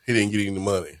any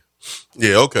money.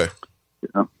 Yeah, okay.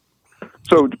 Yeah.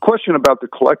 So the question about the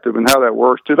collective and how that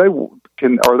works, are they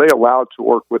allowed to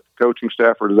work with the coaching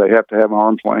staff, or do they have to have an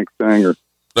arm's length thing, or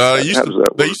they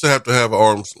used to have to have an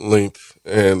arm's length,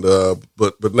 and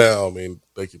but now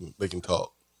they can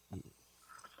talk.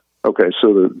 Okay,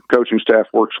 so the coaching staff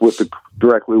works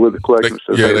directly with the collective.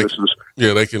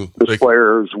 This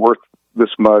player is worth this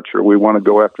much, or we want to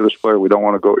go after this player, we don't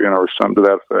want to go, or something to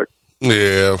that effect.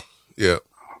 Yeah.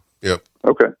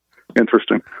 Okay.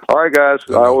 Interesting. All right, guys.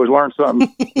 I always learn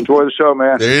something. Enjoy the show,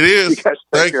 man. There it is. You guys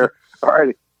take care. All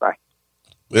righty. Bye.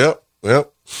 Yep.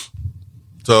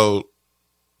 So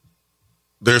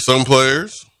there's some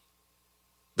players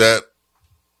that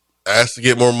asked to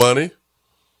get more money,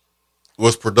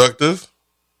 was productive,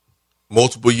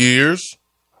 multiple years,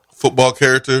 football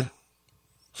character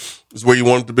is where you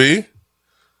want it to be.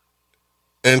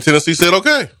 And Tennessee said,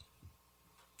 okay.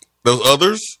 Those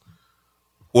others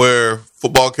where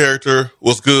football character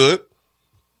was good,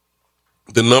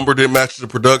 the number didn't match the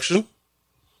production.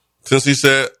 Tennessee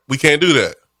said, we can't do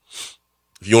that.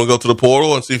 If you want to go to the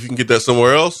portal and see if you can get that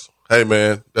somewhere else, hey,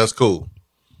 man, that's cool.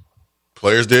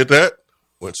 Players did that,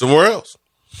 went somewhere else.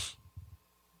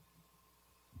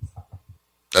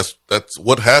 That's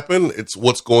what happened. It's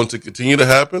what's going to continue to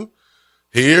happen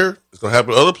here. It's going to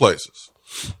happen other places.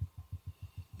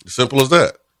 As simple as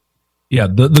that. Yeah,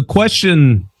 the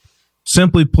question,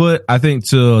 simply put, I think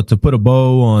to put a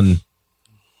bow on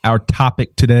our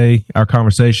topic today, our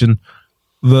conversation,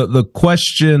 the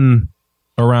question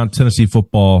around Tennessee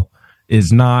football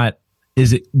is not,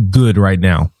 is it good right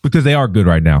now? Because they are good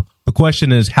right now. The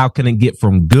question is, how can it get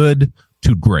from good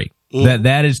to great?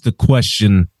 That is the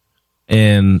question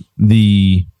and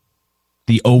the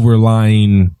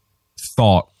overlying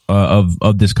thought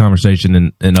of this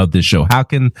conversation and of this show. How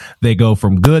can they go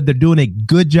from good? They're doing a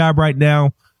good job right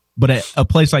now, but at a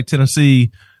place like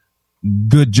Tennessee,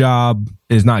 good job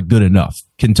is not good enough.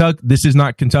 This is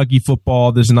not Kentucky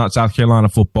football. This is not South Carolina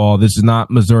football. This is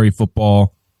not Missouri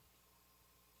football.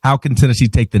 How can Tennessee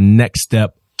take the next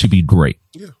step to be great?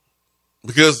 Yeah,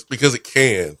 because it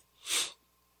can.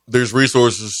 There's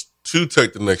resources to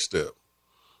take the next step.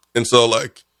 And so,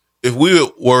 like, if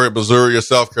we were at Missouri or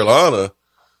South Carolina,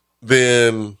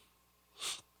 then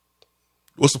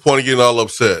what's the point of getting all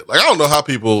upset? Like, I don't know how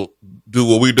people do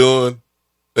what we're doing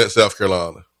at South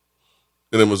Carolina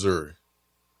and in Missouri.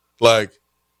 Like,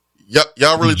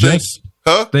 y'all really think?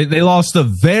 Huh? They lost a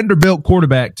Vanderbilt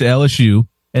quarterback to LSU,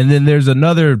 and then there's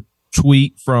another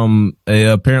tweet from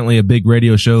apparently a big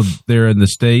radio show there in the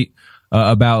state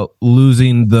about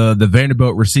losing the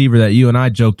Vanderbilt receiver that you and I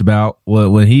joked about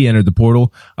when he entered the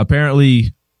portal.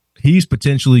 Apparently, he's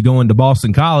potentially going to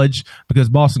Boston College because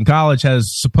Boston College has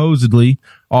supposedly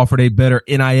offered a better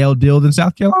NIL deal than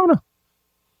South Carolina.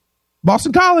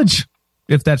 Boston College,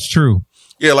 if that's true.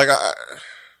 Yeah, like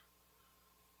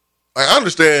I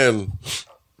understand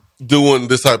doing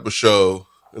this type of show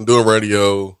and doing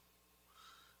radio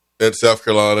at South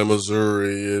Carolina,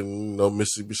 Missouri, and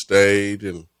Mississippi State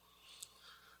and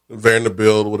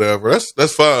Vanderbilt, whatever.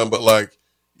 That's fine, but like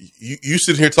you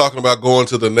sitting here talking about going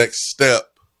to the next step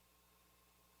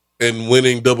and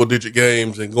winning double-digit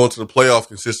games and going to the playoff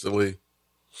consistently.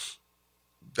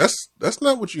 That's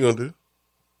not what you're gonna do.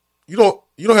 You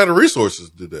don't have the resources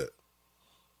to do that.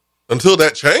 Until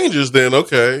that changes, then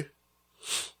okay,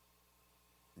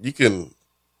 you can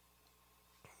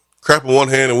crap in one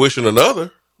hand and wish in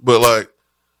another. But like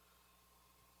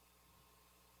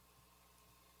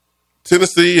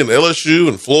Tennessee and LSU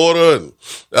and Florida and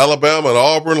Alabama and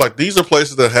Auburn, like these are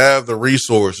places that have the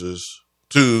resources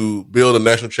to build a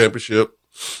national championship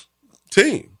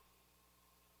team.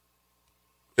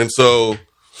 And so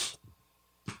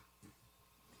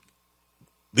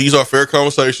these are fair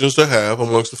conversations to have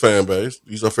amongst the fan base.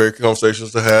 These are fair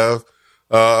conversations to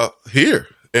have here.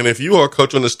 And if you are a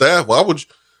coach on the staff, why would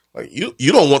you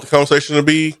don't want the conversation to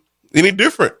be any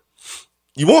different.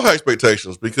 You want high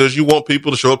expectations because you want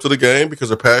people to show up to the game because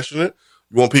they're passionate.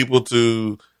 You want people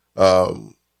to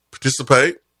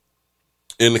participate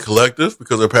in the collective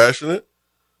because they're passionate.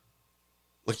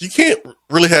 Like you can't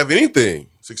really have anything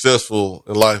successful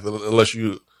in life unless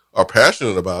you are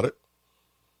passionate about it.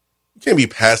 You can't be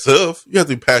passive. You have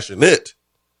to be passionate.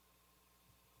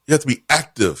 You have to be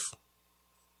active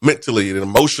mentally and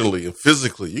emotionally and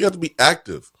physically. You have to be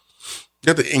active. You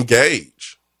have to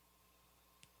engage.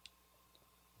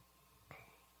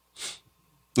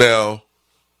 Now,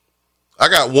 I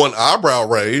got one eyebrow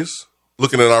raise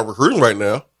looking at our recruiting right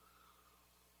now,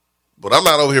 but I'm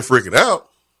not over here freaking out.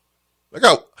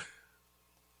 Because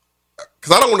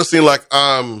I don't want to seem like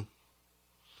I'm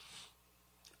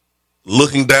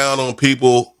looking down on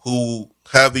people who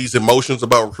have these emotions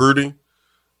about recruiting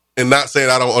and not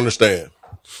saying I don't understand.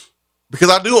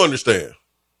 Because I do understand.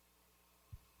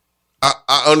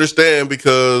 I understand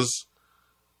because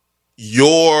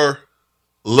your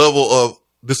level of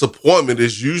disappointment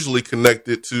is usually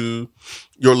connected to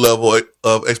your level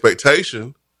of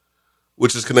expectation,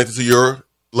 which is connected to your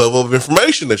level of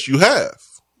information that you have.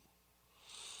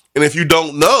 And if you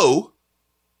don't know,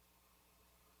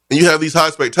 and you have these high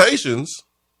expectations,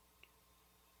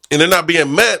 and they're not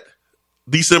being met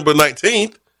December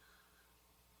 19th,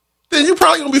 then you're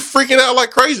probably going to be freaking out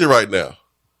like crazy right now.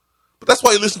 But that's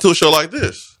why you listen to a show like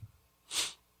this.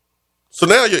 So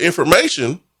now your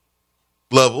information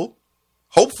level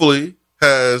hopefully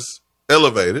has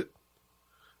elevated,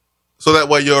 so that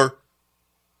way your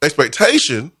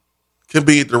expectation can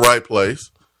be at the right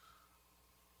place.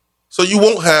 So you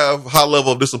won't have high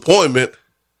level of disappointment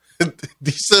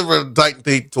December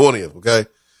 19th, 20th, okay?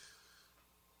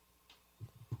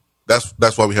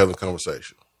 That's why we have the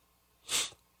conversation.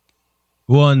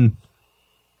 One,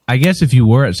 I guess if you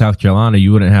were at South Carolina,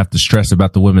 you wouldn't have to stress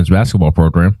about the women's basketball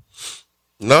program.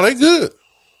 No, they good.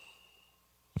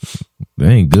 They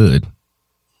ain't good.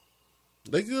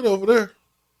 They good over there.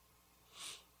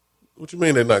 What you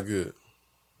mean they're not good?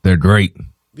 They're great.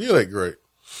 Yeah, they're great.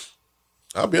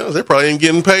 I'll be honest, they probably ain't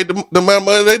getting paid the amount of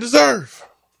money they deserve.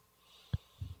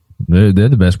 They're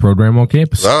the best program on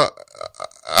campus.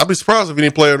 I'd be surprised if any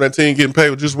player on that team getting paid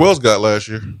what Juice Wells got last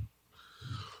year.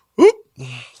 Whoop.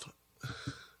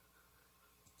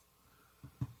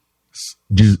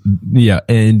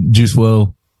 And Juice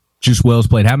Wells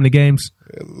played how many games?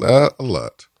 Not a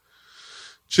lot.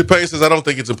 Chip Payne says, I don't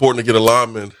think it's important to get a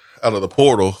lineman out of the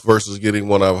portal versus getting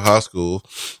one out of high school.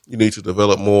 You need to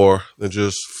develop more than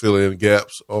just fill in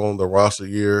gaps on the roster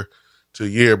year to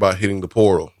year by hitting the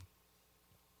portal.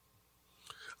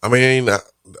 I mean,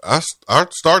 our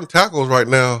starting tackles right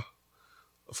now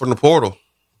from the portal.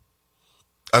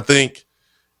 I think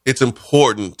it's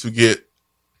important to get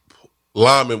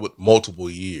linemen with multiple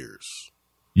years.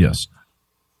 Yes.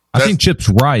 I think Chip's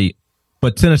right,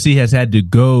 but Tennessee has had to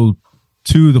go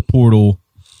to the portal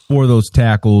for those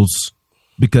tackles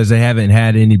because they haven't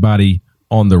had anybody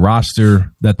on the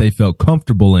roster that they felt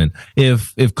comfortable in.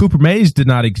 If Cooper Mays did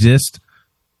not exist,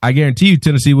 I guarantee you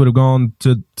Tennessee would have gone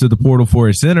to the portal for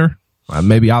a center.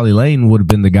 Maybe Ollie Lane would have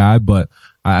been the guy, but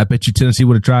I bet you Tennessee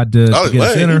would have tried to get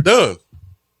a center. Done.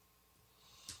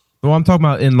 Well, I'm talking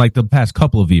about in like the past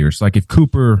couple of years. Like if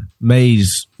Cooper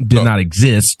Mays did not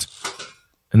exist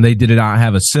and they did not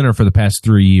have a center for the past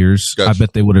 3 years, I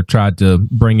bet they would have tried to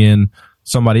bring in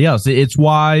somebody else. It's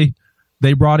why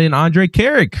they brought in Andre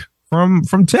Carrick from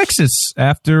Texas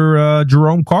after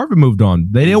Jerome Carver moved on.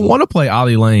 They didn't want to play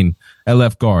Ollie Lane at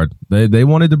left guard. They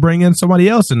wanted to bring in somebody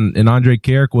else, and Andre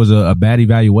Carrick was a bad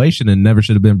evaluation and never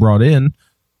should have been brought in.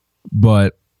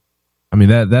 But, I mean,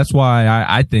 that's why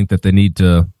I think that they need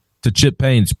to Chip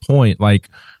Payne's point, like,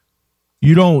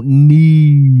 you don't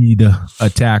need a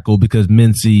tackle because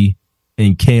Mincy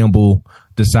and Campbell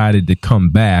decided to come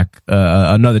back.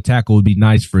 Another tackle would be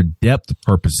nice for depth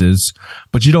purposes,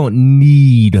 but you don't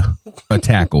need a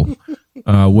tackle.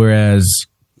 Whereas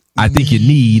I think you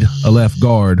need a left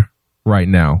guard right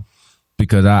now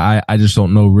because I just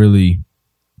don't know really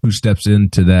who steps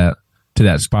into that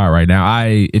spot right now.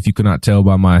 If you could not tell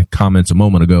by my comments a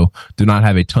moment ago, do not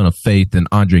have a ton of faith in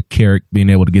Andre Carrick being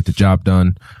able to get the job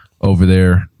done over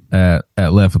there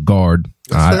at left guard.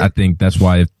 I think that's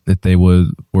why if they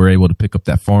were able to pick up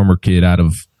that Farmer kid out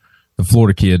of the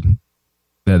Florida kid,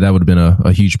 that would have been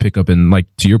a huge pickup. And like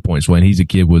to your point, Swain, he's a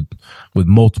kid with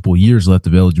multiple years left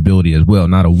of eligibility as well,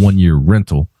 not a 1-year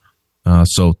rental.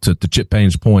 So to Chip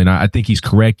Payne's point, I think he's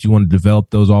correct. You want to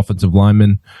develop those offensive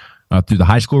linemen through the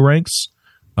high school ranks.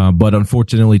 But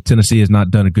unfortunately, Tennessee has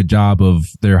not done a good job of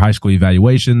their high school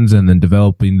evaluations and then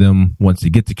developing them once they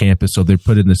get to campus. So they're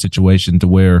put in a situation to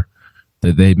where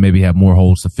they maybe have more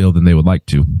holes to fill than they would like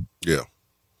to. Yeah.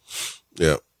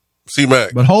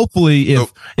 C-Mac. But hopefully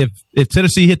if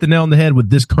Tennessee hit the nail on the head with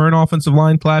this current offensive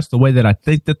line class, the way that I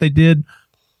think that they did,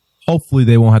 hopefully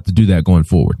they won't have to do that going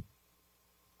forward.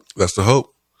 That's the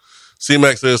hope.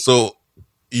 C-Mac says, so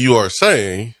you are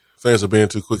saying fans are being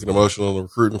too quick and emotional on the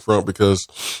recruiting front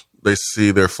because they see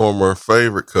their former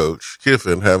favorite coach,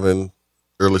 Kiffin, having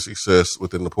early success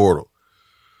within the portal.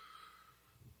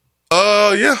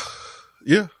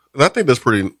 Yeah. And I think that's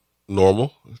pretty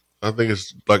normal. I think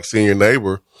it's like seeing your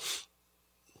neighbor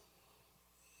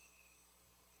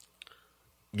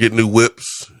get new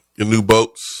whips, get new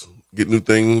boats, get new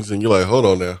things, and you're like, hold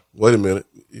on now, wait a minute.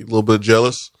 You're a little bit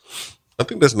jealous. I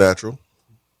think that's natural.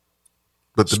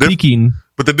 But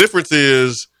the difference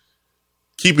is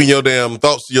keeping your damn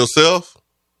thoughts to yourself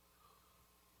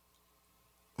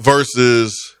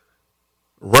versus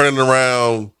running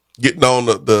around, getting on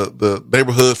the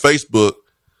neighborhood Facebook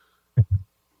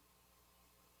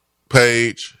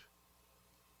page,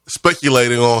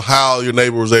 speculating on how your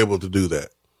neighbor was able to do that.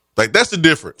 Like, that's the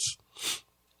difference.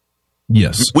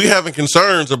 Yes. We having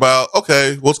concerns about,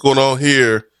 okay, what's going on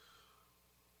here?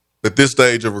 at this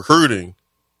stage of recruiting,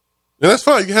 and that's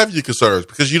fine. You have your concerns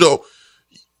because you don't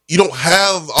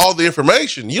have all the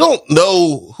information. You don't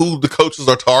know who the coaches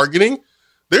are targeting.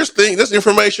 There's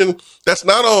information that's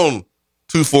not on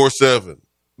 247,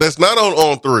 that's not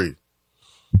on 3,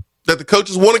 that the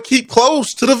coaches want to keep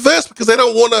close to the vest because they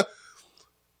don't want to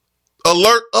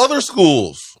alert other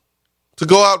schools to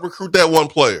go out and recruit that one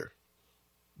player.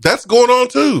 That's going on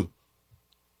too.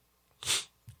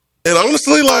 And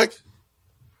honestly, like,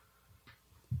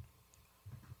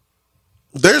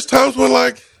 there's times when,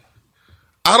 like,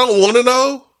 I don't want to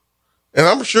know, and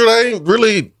I'm sure they ain't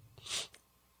really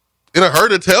in a hurry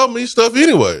to tell me stuff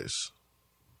anyways.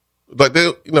 Like,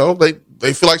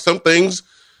 they feel like some things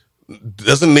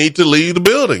doesn't need to leave the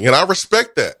building, and I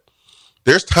respect that.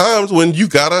 There's times when you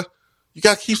gotta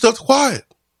keep stuff quiet.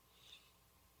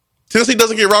 Tennessee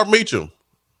doesn't get Robert Meacham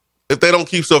if they don't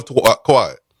keep stuff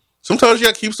quiet. Sometimes you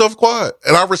gotta keep stuff quiet,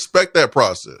 and I respect that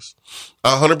process.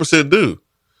 I 100% do.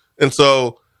 And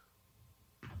so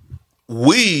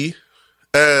we,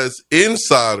 as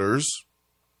insiders,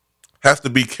 have to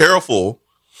be careful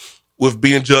with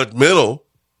being judgmental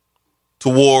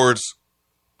towards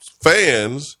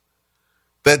fans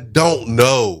that don't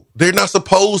know. They're not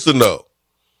supposed to know.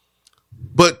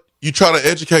 But you try to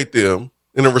educate them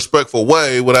in a respectful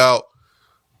way without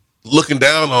looking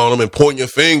down on them and pointing your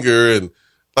finger. And,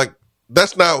 like,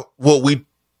 that's not what we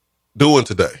doing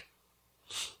today.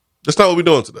 That's not what we're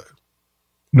doing today.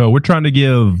 No, we're trying to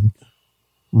give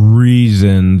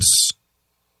reasons,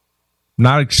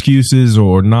 not excuses,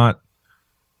 or not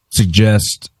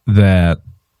suggest that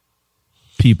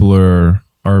people are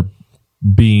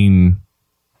being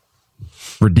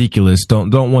ridiculous.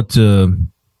 Don't want to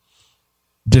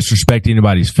disrespect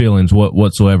anybody's feelings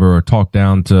whatsoever or talk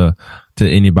down to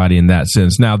anybody in that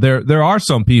sense. Now, there are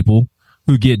some people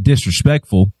who get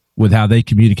disrespectful with how they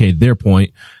communicate their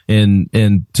point, and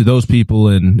to those people,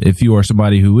 and if you are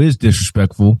somebody who is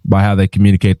disrespectful by how they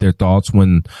communicate their thoughts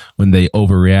when they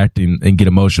overreact and get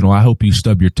emotional, I hope you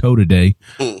stub your toe today.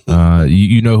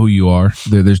 You know who you are.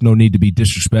 There's no need to be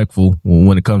disrespectful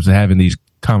when it comes to having these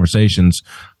conversations.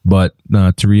 But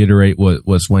to reiterate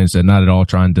what Swain said, not at all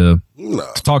trying to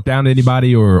talk down to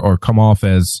anybody or come off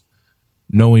as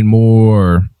knowing more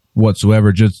or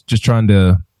whatsoever. Just trying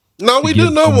to. No, we do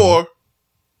know more.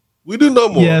 We do know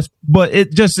more. Yes, but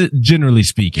it just generally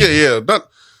speaking. Yeah.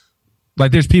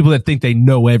 Like, there's people that think they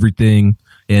know everything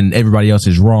and everybody else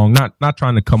is wrong. Not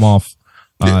trying to come off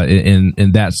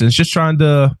in that sense. Just trying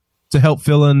to help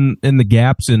fill in the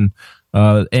gaps and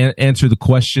answer the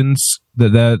questions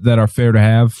that are fair to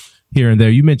have here and there.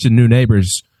 You mentioned new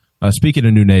neighbors. Speaking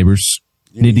of new neighbors,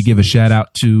 need to give a shout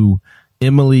out to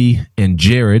Emily and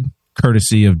Jared,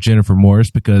 courtesy of Jennifer Morris,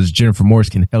 because Jennifer Morris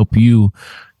can help you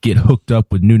get hooked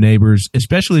up with new neighbors,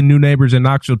 especially new neighbors in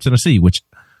Knoxville, Tennessee, which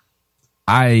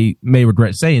I may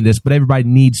regret saying this, but everybody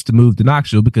needs to move to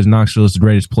Knoxville because Knoxville is the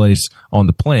greatest place on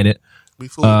the planet.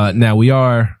 Now, we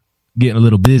are getting a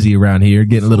little busy around here,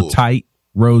 getting a little tight.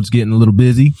 Roads getting a little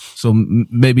busy, so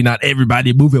maybe not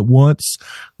everybody move at once.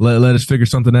 Let us figure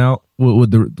something out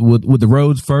with the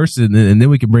roads first, and then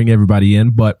we can bring everybody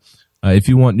in. But if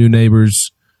you want new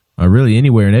neighbors, really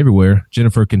anywhere and everywhere,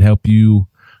 Jennifer can help you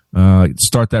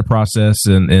start that process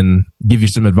and give you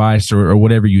some advice or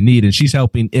whatever you need. And she's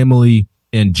helping Emily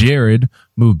and Jared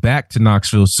move back to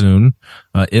Knoxville soon.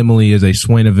 Emily is a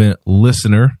Swain Event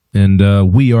listener,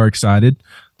 and we are excited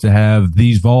to have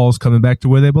these Vols coming back to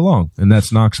where they belong, and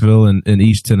that's Knoxville and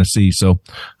East Tennessee. So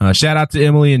shout out to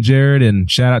Emily and Jared, and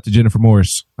shout out to Jennifer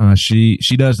Morris. She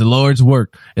does the Lord's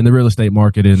work in the real estate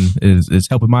market and is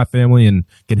helping my family and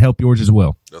can help yours as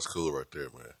well. That's cool right there,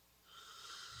 man.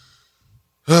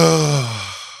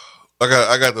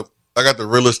 I got the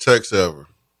realest text ever.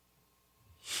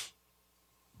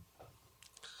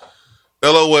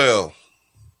 LOL.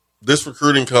 This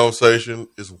recruiting conversation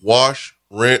is wash,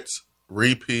 rinse,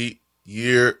 repeat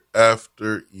year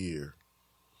after year.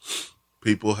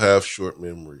 People have short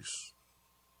memories.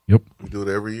 Yep. We do it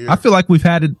every year. I feel like we've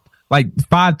had it like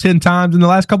 5-10 times in the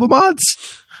last couple of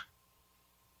months.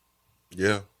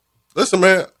 Yeah. Listen,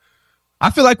 man. I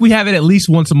feel like we have it at least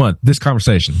once a month, this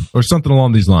conversation, or something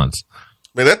along these lines.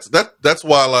 Man, that's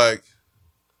why, like,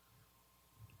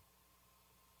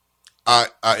 I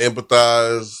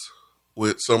empathize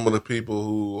with some of the people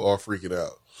who are freaking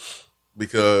out,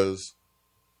 because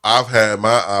I've had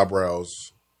my eyebrows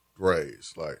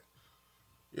raised. Like,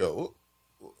 yo,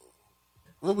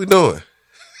 what we doing?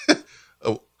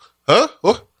 Huh?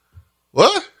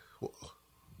 What?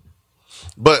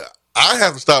 But I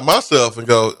have to stop myself and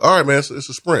go, all right, man, it's a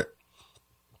sprint.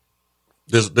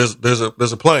 There's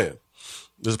a plan.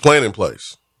 There's a plan in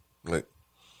place. Like,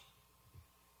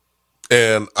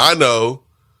 And I know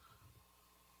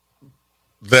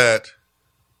that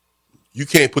you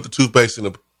can't put the toothpaste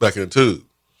back in the tube.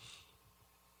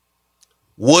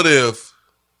 What if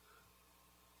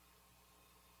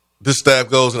this staff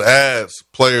goes and adds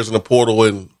players in the portal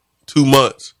in 2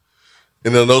 months,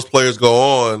 and then those players go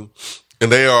on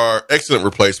and they are excellent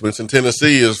replacements, and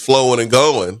Tennessee is flowing and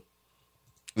going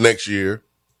next year?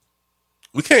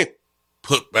 We can't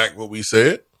put back what we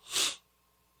said.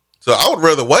 So I would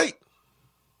rather wait.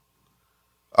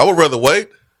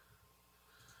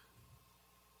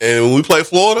 And when we play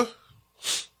Florida,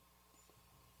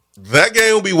 that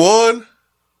game will be won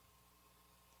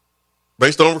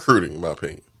based on recruiting, in my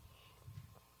opinion.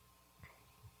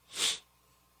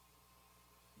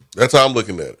 That's how I'm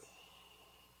looking at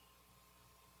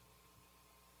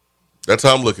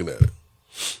it.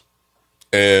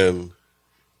 And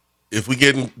if we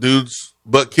getting dudes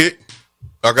butt kicked,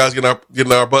 our guys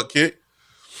getting our butt kicked,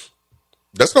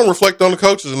 that's going to reflect on the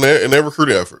coaches and their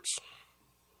recruiting efforts.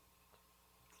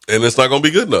 And it's not going to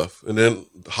be good enough. And then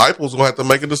Heupel's going to have to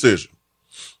make a decision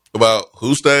about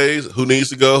who stays, who needs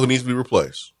to go, who needs to be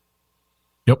replaced.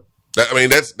 Yep.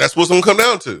 That's what's going to come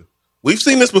down to. We've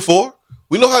seen this before.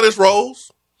 We know how this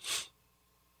rolls.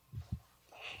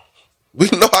 We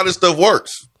know how this stuff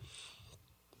works.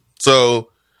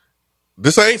 So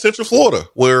this ain't Central Florida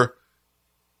where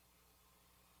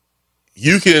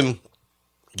you can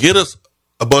get us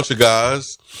a bunch of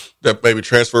guys that maybe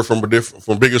transfer from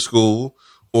bigger school,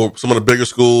 or some of the bigger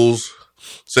schools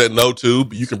said no to,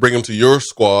 but you can bring them to your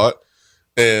squad,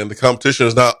 and the competition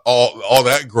is not all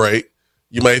that great.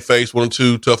 You may face 1 or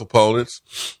 2 tough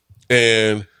opponents,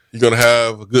 and you're going to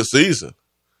have a good season.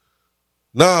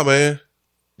 Nah, man.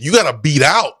 You got to beat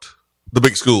out the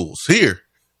big schools here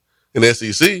in the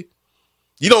SEC.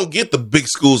 You don't get the big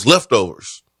schools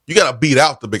leftovers. You got to beat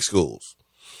out the big schools.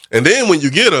 And then when you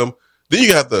get them, then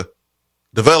you have to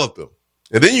develop them.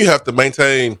 And then you have to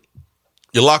maintain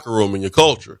your locker room and your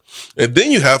culture. And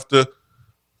then you have to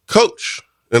coach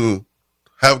and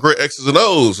have great X's and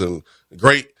O's and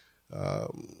great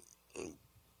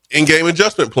in-game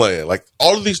adjustment plan. Like,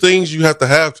 all of these things you have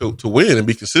to win and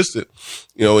be consistent,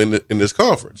 in this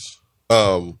conference.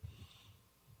 And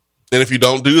if you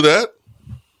don't do that,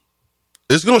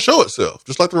 it's going to show itself,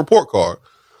 just like the report card.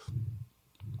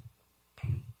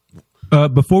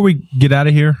 Before we get out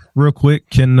of here, real quick,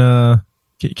 can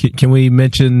we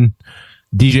mention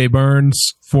DJ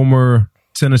Burns, former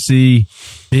Tennessee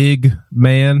big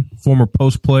man, former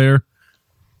post player,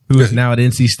 who is now at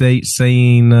NC State,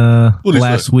 saying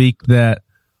last week that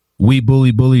we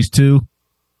bully bullies too.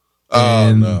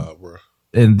 No, bro.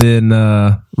 And then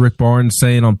Rick Barnes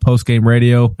saying on post-game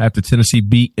radio after Tennessee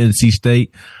beat NC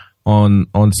State on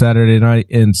Saturday night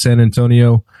in San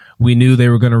Antonio, we knew they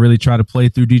were going to really try to play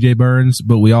through DJ Burns,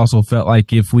 but we also felt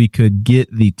like if we could get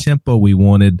the tempo we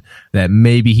wanted, that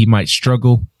maybe he might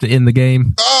struggle to end the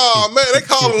game. Oh, man,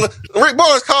 Rick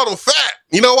Barnes called him fat.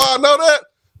 You know why I know that?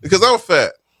 Because I'm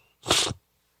fat.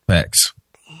 Facts.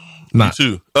 Me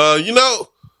too.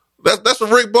 That's what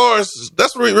Rick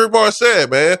Barnes said,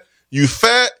 man. You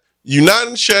fat, you not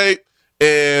in shape,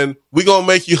 and we gonna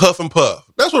make you huff and puff.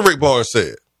 That's what Rick Barnes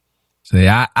said. See,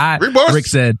 Rick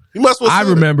said, he must I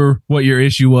remember what your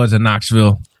issue was in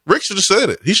Knoxville. Rick should have said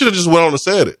it. He should have just went on and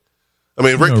said it. I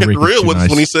mean, Rick kept it real with us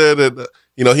when he said that,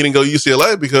 he didn't go to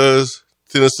UCLA because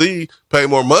Tennessee paid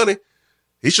more money.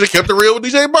 He should have kept it real with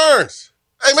DJ Burns.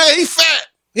 Hey, man, he fat.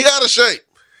 He out of shape.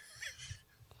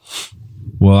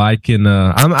 Well,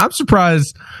 I'm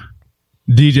surprised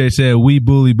DJ said we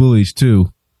bully bullies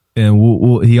too.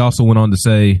 And he also went on to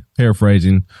say,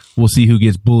 paraphrasing, we'll see who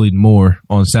gets bullied more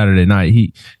on Saturday night.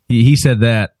 He said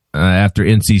that after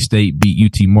NC State beat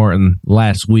UT Martin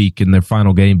last week in their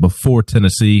final game before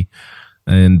Tennessee.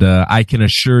 And I can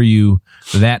assure you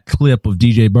that clip of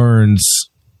DJ Burns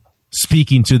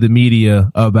speaking to the media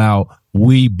about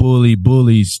we bully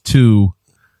bullies too,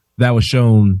 that was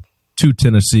shown to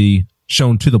Tennessee,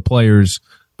 shown to the players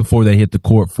before they hit the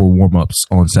court for warm-ups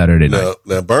on Saturday night.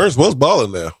 Now Burns was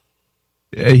balling now.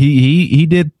 He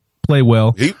did play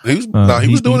well. He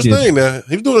was doing his thing now.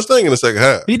 He was doing his thing in the second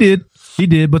half. He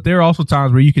did, but there are also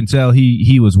times where you can tell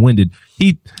he was winded.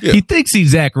 He thinks he's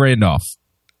Zach Randolph,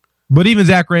 but even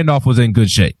Zach Randolph was in good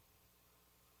shape.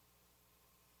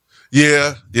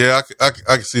 Yeah, I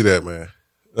can see that, man.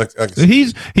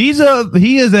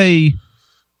 He is a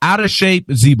out of shape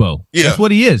Zebo. Yeah, that's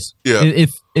what he is. Yeah,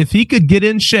 if he could get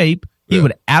in shape, he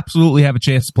would absolutely have a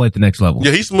chance to play at the next level.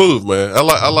 Yeah, he's smooth, man. I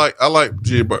like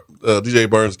DJ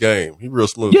Burns' game. He's real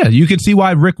smooth. Yeah, you can see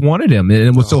why Rick wanted him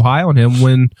and was so high on him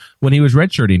when he was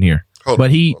redshirting here.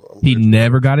 He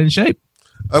never got in shape.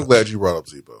 I'm glad you brought up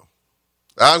Zebo.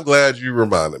 I'm glad you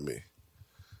reminded me.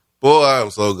 Boy, I'm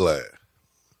so glad.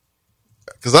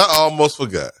 Because I almost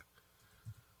forgot.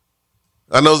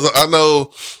 I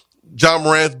know John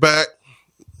Morant's back.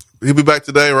 He'll be back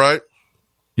today, right?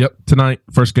 Yep, tonight.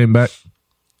 First game back.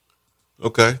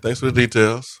 Okay, thanks for the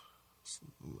details.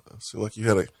 Seemed like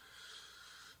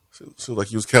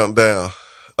you was counting down.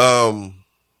 I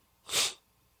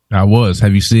was.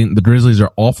 Have you seen the Grizzlies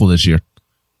are awful this year?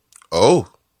 Oh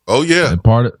yeah. And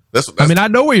part of that's I mean, I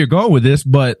know where you're going with this,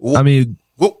 but I mean,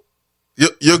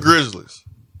 your Grizzlies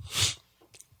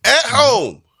at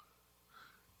home,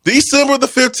 December the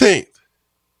 15th.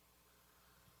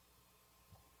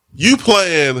 You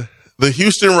playing the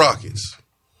Houston Rockets.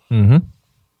 Mm-hmm.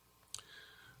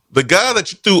 The guy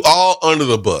that you threw all under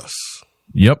the bus.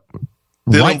 Yep.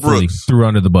 Dillon Brooks. Threw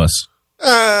under the bus.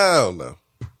 I don't know.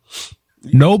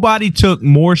 Nobody took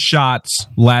more shots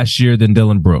last year than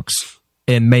Dillon Brooks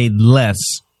and made less.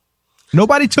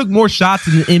 Nobody took more shots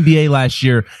in the NBA last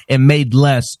year and made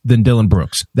less than Dillon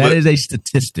Brooks. That is a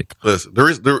statistic. Listen,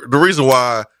 the reason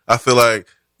why I feel like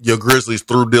your Grizzlies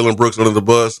threw Dillon Brooks under the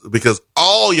bus because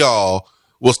all y'all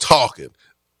was talking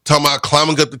about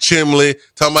climbing up the chimney,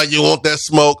 talking about you want that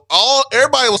smoke.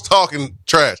 Everybody was talking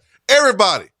trash.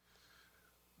 Everybody.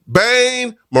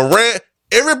 Bane, Morant,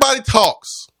 everybody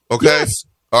talks. Okay? Yes.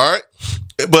 All right?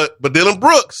 But Dillon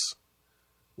Brooks,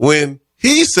 when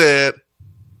he said,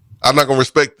 I'm not going to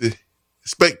respect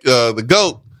the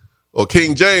GOAT or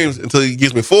King James until he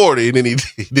gives me 40, and then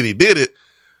he did it,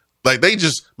 like they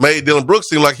just made Dillon Brooks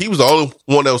seem like he was the only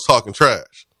one that was talking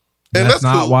trash. And that's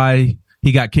not cool. Why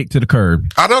he got kicked to the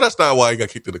curb. I know that's not why he got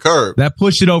kicked to the curb. That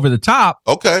pushed it over the top.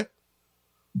 Okay.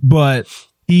 But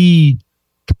he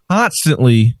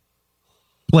constantly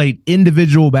played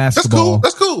individual basketball.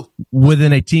 That's cool.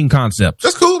 Within a team concept.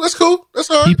 That's cool. That's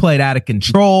all right. He played out of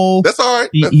control. That's all right.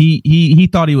 He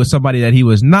thought he was somebody that he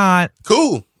was not.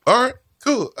 Cool. All right.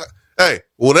 Cool. Hey,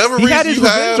 whatever he reason had his you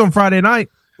revenge have on Friday night.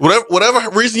 Whatever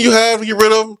reason you have to get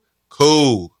rid of him,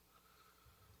 cool.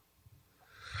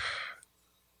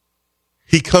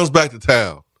 He comes back to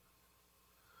town.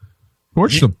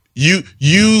 Torched him.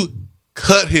 You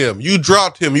cut him. You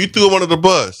dropped him. You threw him under the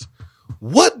bus.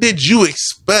 What did you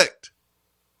expect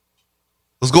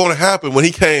was going to happen when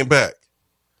he came back?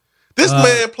 This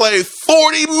man played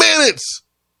 40 minutes.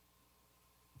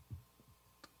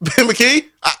 Ben McKee,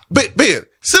 Ben,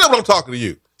 sit up when I'm talking to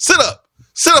you. Sit up.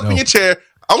 Sit up in your chair.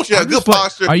 I want you to have good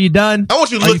posture. Are you done? I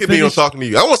want you to look at me when I'm talking to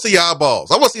you. I want to see your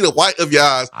eyeballs. I want to see the white of your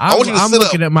eyes. I want you to sit up. I'm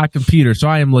looking at my computer, so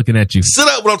I am looking at you. Sit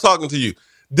up when I'm talking to you.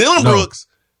 Dillon Brooks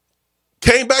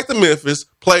came back to Memphis,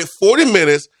 played 40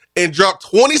 minutes, and dropped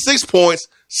 26 points,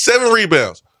 7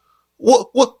 rebounds.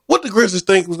 What the Grizzlies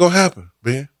think was going to happen,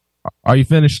 Ben? Are you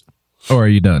finished, or are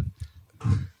you done?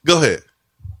 Go ahead.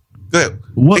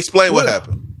 Explain what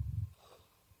happened.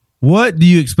 What do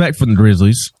you expect from the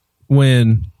Grizzlies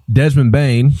when Desmond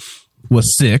Bane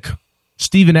was sick?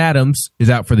 Steven Adams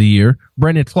is out for the year.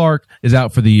 Brandon Clark is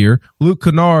out for the year. Luke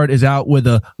Kennard is out with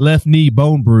a left knee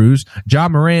bone bruise.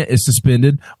 John Morant is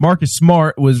suspended. Marcus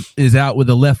Smart is out with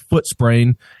a left foot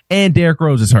sprain. And Derrick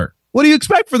Rose is hurt. What do you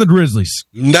expect for the Grizzlies?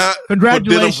 Not for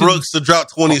Dillon Brooks to drop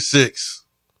 26.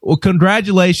 Well,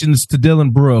 congratulations to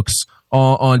Dillon Brooks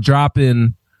on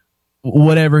dropping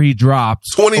whatever he dropped.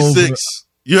 26.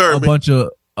 You heard me. Bunch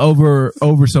of over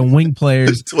some wing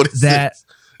players that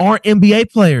aren't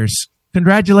NBA players.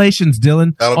 Congratulations,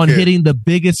 Dillon, on hitting the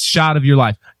biggest shot of your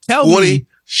life. Tell 20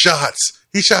 shots.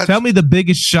 He shot. Tell me the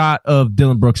biggest shot of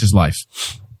Dillon Brooks' life.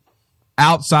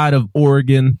 Outside of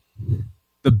Oregon,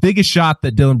 the biggest shot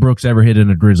that Dillon Brooks ever hit in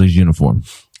a Grizzlies uniform.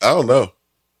 I don't know.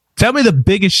 Tell me the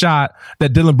biggest shot that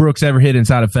Dillon Brooks ever hit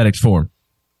inside of FedEx Forum.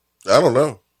 I don't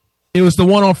know. It was the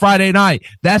one on Friday night.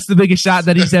 That's the biggest shot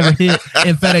that he's ever hit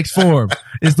in FedEx Forum.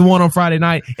 It's the one on Friday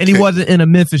night, and he wasn't in a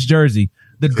Memphis jersey.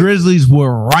 The Grizzlies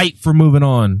were right for moving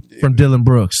on from Dillon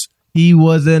Brooks. He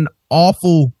was an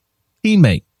awful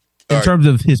teammate in terms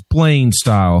of his playing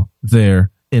style there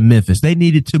in Memphis. They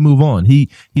needed to move on. He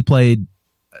played.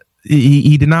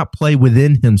 He did not play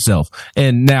within himself.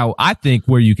 And now I think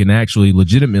where you can actually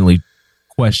legitimately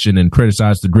question and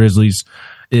criticize the Grizzlies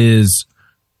is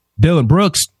Dillon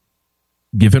Brooks.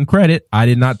 Give him credit. I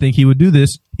did not think he would do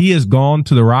this. He has gone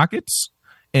to the Rockets,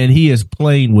 and he is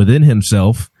playing within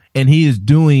himself, and he is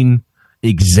doing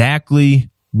exactly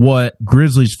what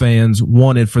Grizzlies fans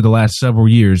wanted for the last several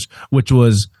years, which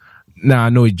was, now I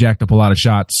know he jacked up a lot of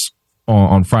shots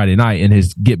on Friday night in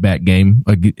his get-back game,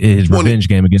 his revenge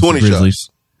game against the Grizzlies.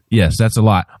 Shots. Yes, that's a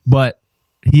lot. But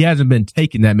he hasn't been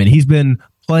taking that many. He's been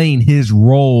playing his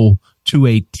role to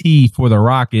a T for the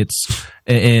Rockets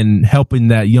and helping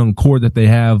that young core that they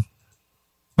have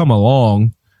come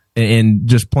along and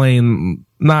just playing,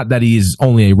 not that he's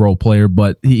only a role player,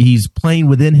 but he's playing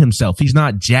within himself. He's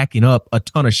not jacking up a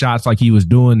ton of shots like he was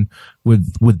doing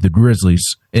with the Grizzlies.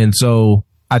 And so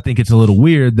I think it's a little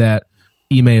weird that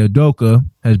Ime Udoka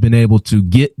has been able to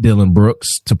get Dillon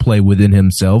Brooks to play within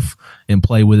himself and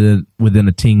play within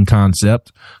a team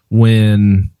concept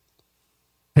when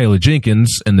Taylor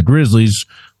Jenkins and the Grizzlies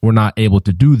were not able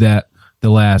to do that the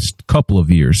last couple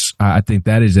of years. I think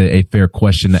that is a fair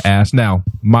question to ask. Now,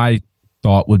 my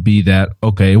thought would be that,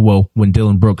 okay, well, when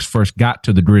Dillon Brooks first got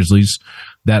to the Grizzlies,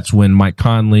 that's when Mike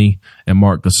Conley and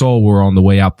Marc Gasol were on the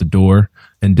way out the door,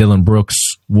 and Dillon Brooks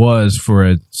was, for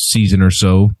a season or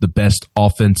so, the best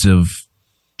offensive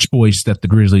choice that the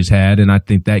Grizzlies had, and I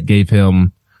think that gave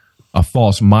him a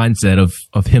false mindset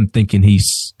of him thinking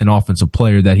he's an offensive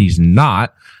player that he's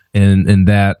not, and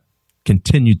that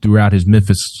continued throughout his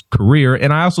Memphis career.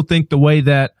 And I also think the way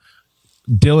that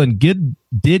Dillon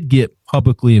did get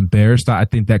publicly embarrassed, I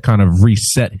think that kind of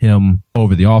reset him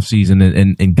over the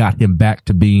offseason and got him back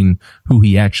to being who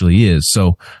he actually is.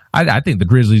 So I think the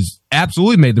Grizzlies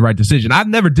absolutely made the right decision. I've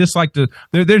never disliked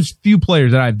there's few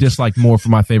players that I've disliked more for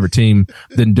my favorite team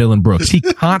than Dillon Brooks. He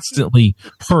constantly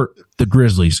hurt the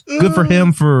Grizzlies. Good for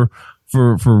him for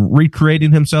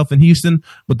recreating himself in Houston,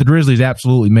 but the Grizzlies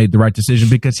absolutely made the right decision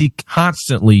because he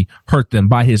constantly hurt them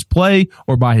by his play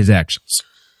or by his actions.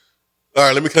 All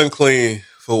right, let me come clean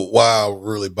for why I'm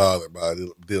really bothered by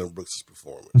Dillon Brooks'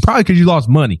 performance. Probably because you lost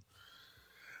money.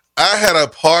 I had a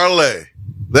parlay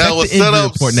that was set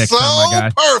up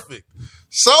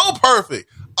so perfect.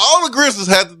 All the Grizzlies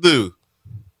had to do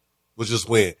was just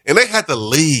win, and they had to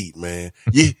lead, man.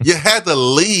 You had to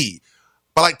lead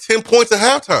by like 10 points at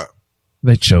halftime.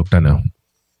 They choked, I know.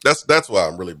 That's why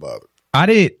I'm really bothered.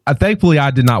 Thankfully,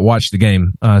 I did not watch the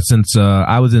game since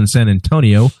I was in San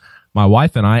Antonio. My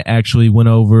wife and I actually went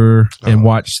over and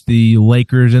watched the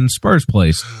Lakers and Spurs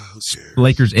play.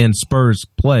 Lakers and Spurs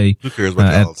play Who cares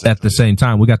at the same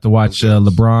time. We got to watch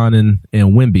LeBron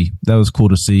and Wemby. That was cool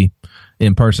to see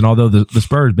in person. Although the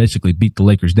Spurs basically beat the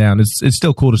Lakers down, it's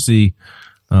still cool to see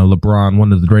LeBron,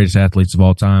 one of the greatest athletes of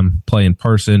all time, play in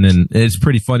person. And it's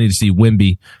pretty funny to see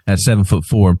Wemby at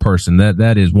 7'4" in person.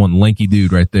 That is one lanky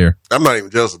dude right there. I'm not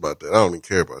even jealous about that. I don't even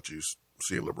care about you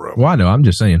seeing LeBron. Well, I know. I'm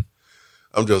just saying.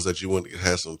 I'm jealous that you went to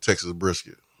have some Texas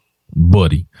brisket.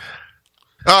 Buddy.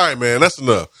 All right, man. That's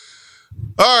enough.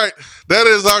 All right. That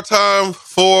is our time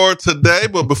for today.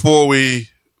 But before we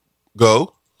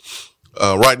go,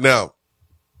 right now,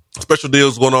 special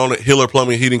deals going on at Hiller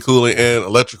Plumbing, Heating, Cooling, and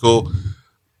Electrical.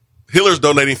 Hiller's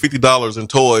donating $50 in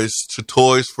toys to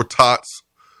Toys for Tots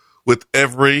with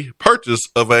every purchase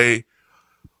of a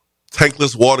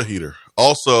tankless water heater.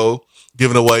 Also,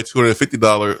 giving away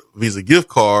 $250 Visa gift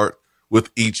card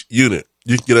with each unit.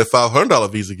 You can get a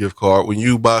 $500 Visa gift card when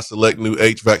you buy select new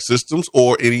HVAC systems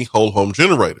or any whole home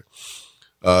generator.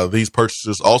 These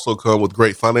purchases also come with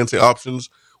great financing options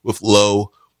with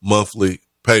low monthly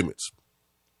payments.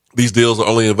 These deals are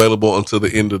only available until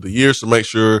the end of the year, so make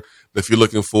sure that if you're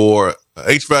looking for an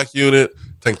HVAC unit,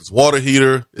 tankless water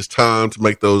heater, it's time to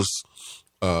make those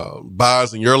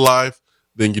buys in your life.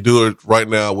 Then you do it right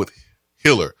now with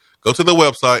Hiller. Go to the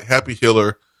website,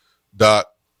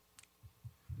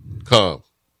 happyhiller.com.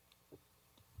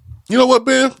 You know what,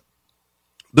 Ben?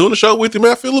 Doing the show with you,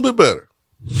 man, I feel a little bit better.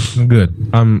 I'm good.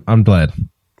 I'm glad.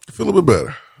 I feel a little bit better.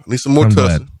 I need some more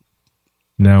testing.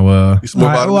 Now, I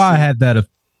had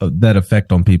that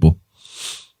effect on people.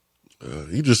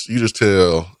 You just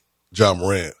tell John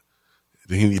Morant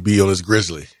that he need to be on his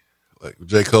Grizzly. Like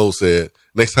J. Cole said,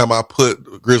 next time I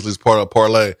put Grizzlies part of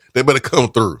parlay, they better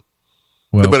come through.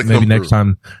 Well, maybe next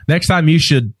time you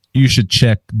should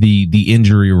check the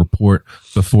injury report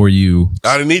before you.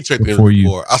 I didn't need to check the injury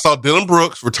report. I saw Dillon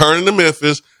Brooks returning to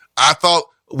Memphis. I thought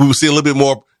we would see a little bit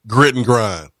more grit and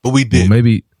grind, but we didn't. Well,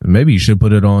 maybe you should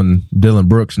put it on Dillon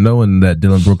Brooks, knowing that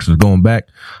Dillon Brooks is going back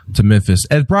to Memphis.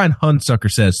 As Brian Hunsucker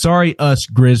says, sorry us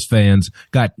Grizz fans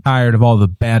got tired of all the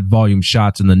bad volume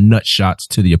shots and the nut shots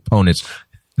to the opponents.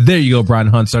 There you go,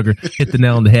 Brian Hunsucker. Hit the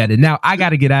nail on the head. And now I got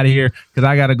to get out of here because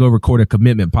I got to go record a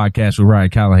commitment podcast with Ryan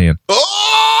Callahan.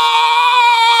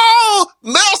 Oh!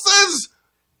 Nelson's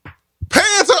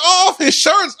pants are off. His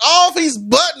shirt's off. He's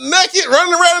butt naked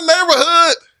running around the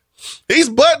neighborhood. He's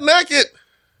butt naked.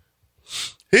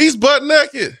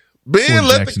 Ben,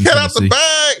 let the cat out the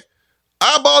bag.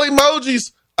 Eyeball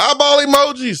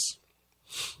emojis.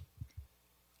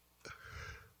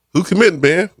 Who committing,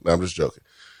 Ben? No, I'm just joking.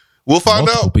 We'll find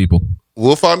out. People.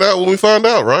 We'll find out when we find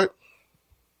out, right?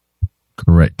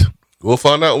 Correct. We'll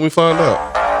find out when we find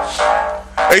out.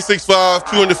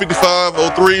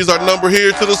 865-255-03 is our number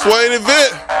here to the Swain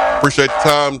Event. Appreciate the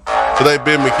time today,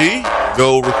 Ben McKee.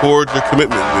 Go record your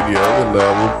commitment video, and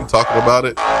we'll be talking about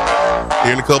it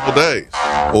here in a couple days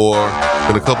or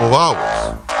in a couple of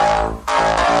hours.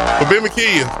 For Ben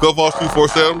McKee, GoFoss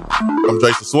 247, I'm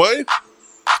Jason Swain.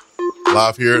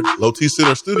 Live here at Low T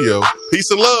Center Studio.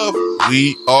 Peace and love.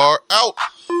 We are out.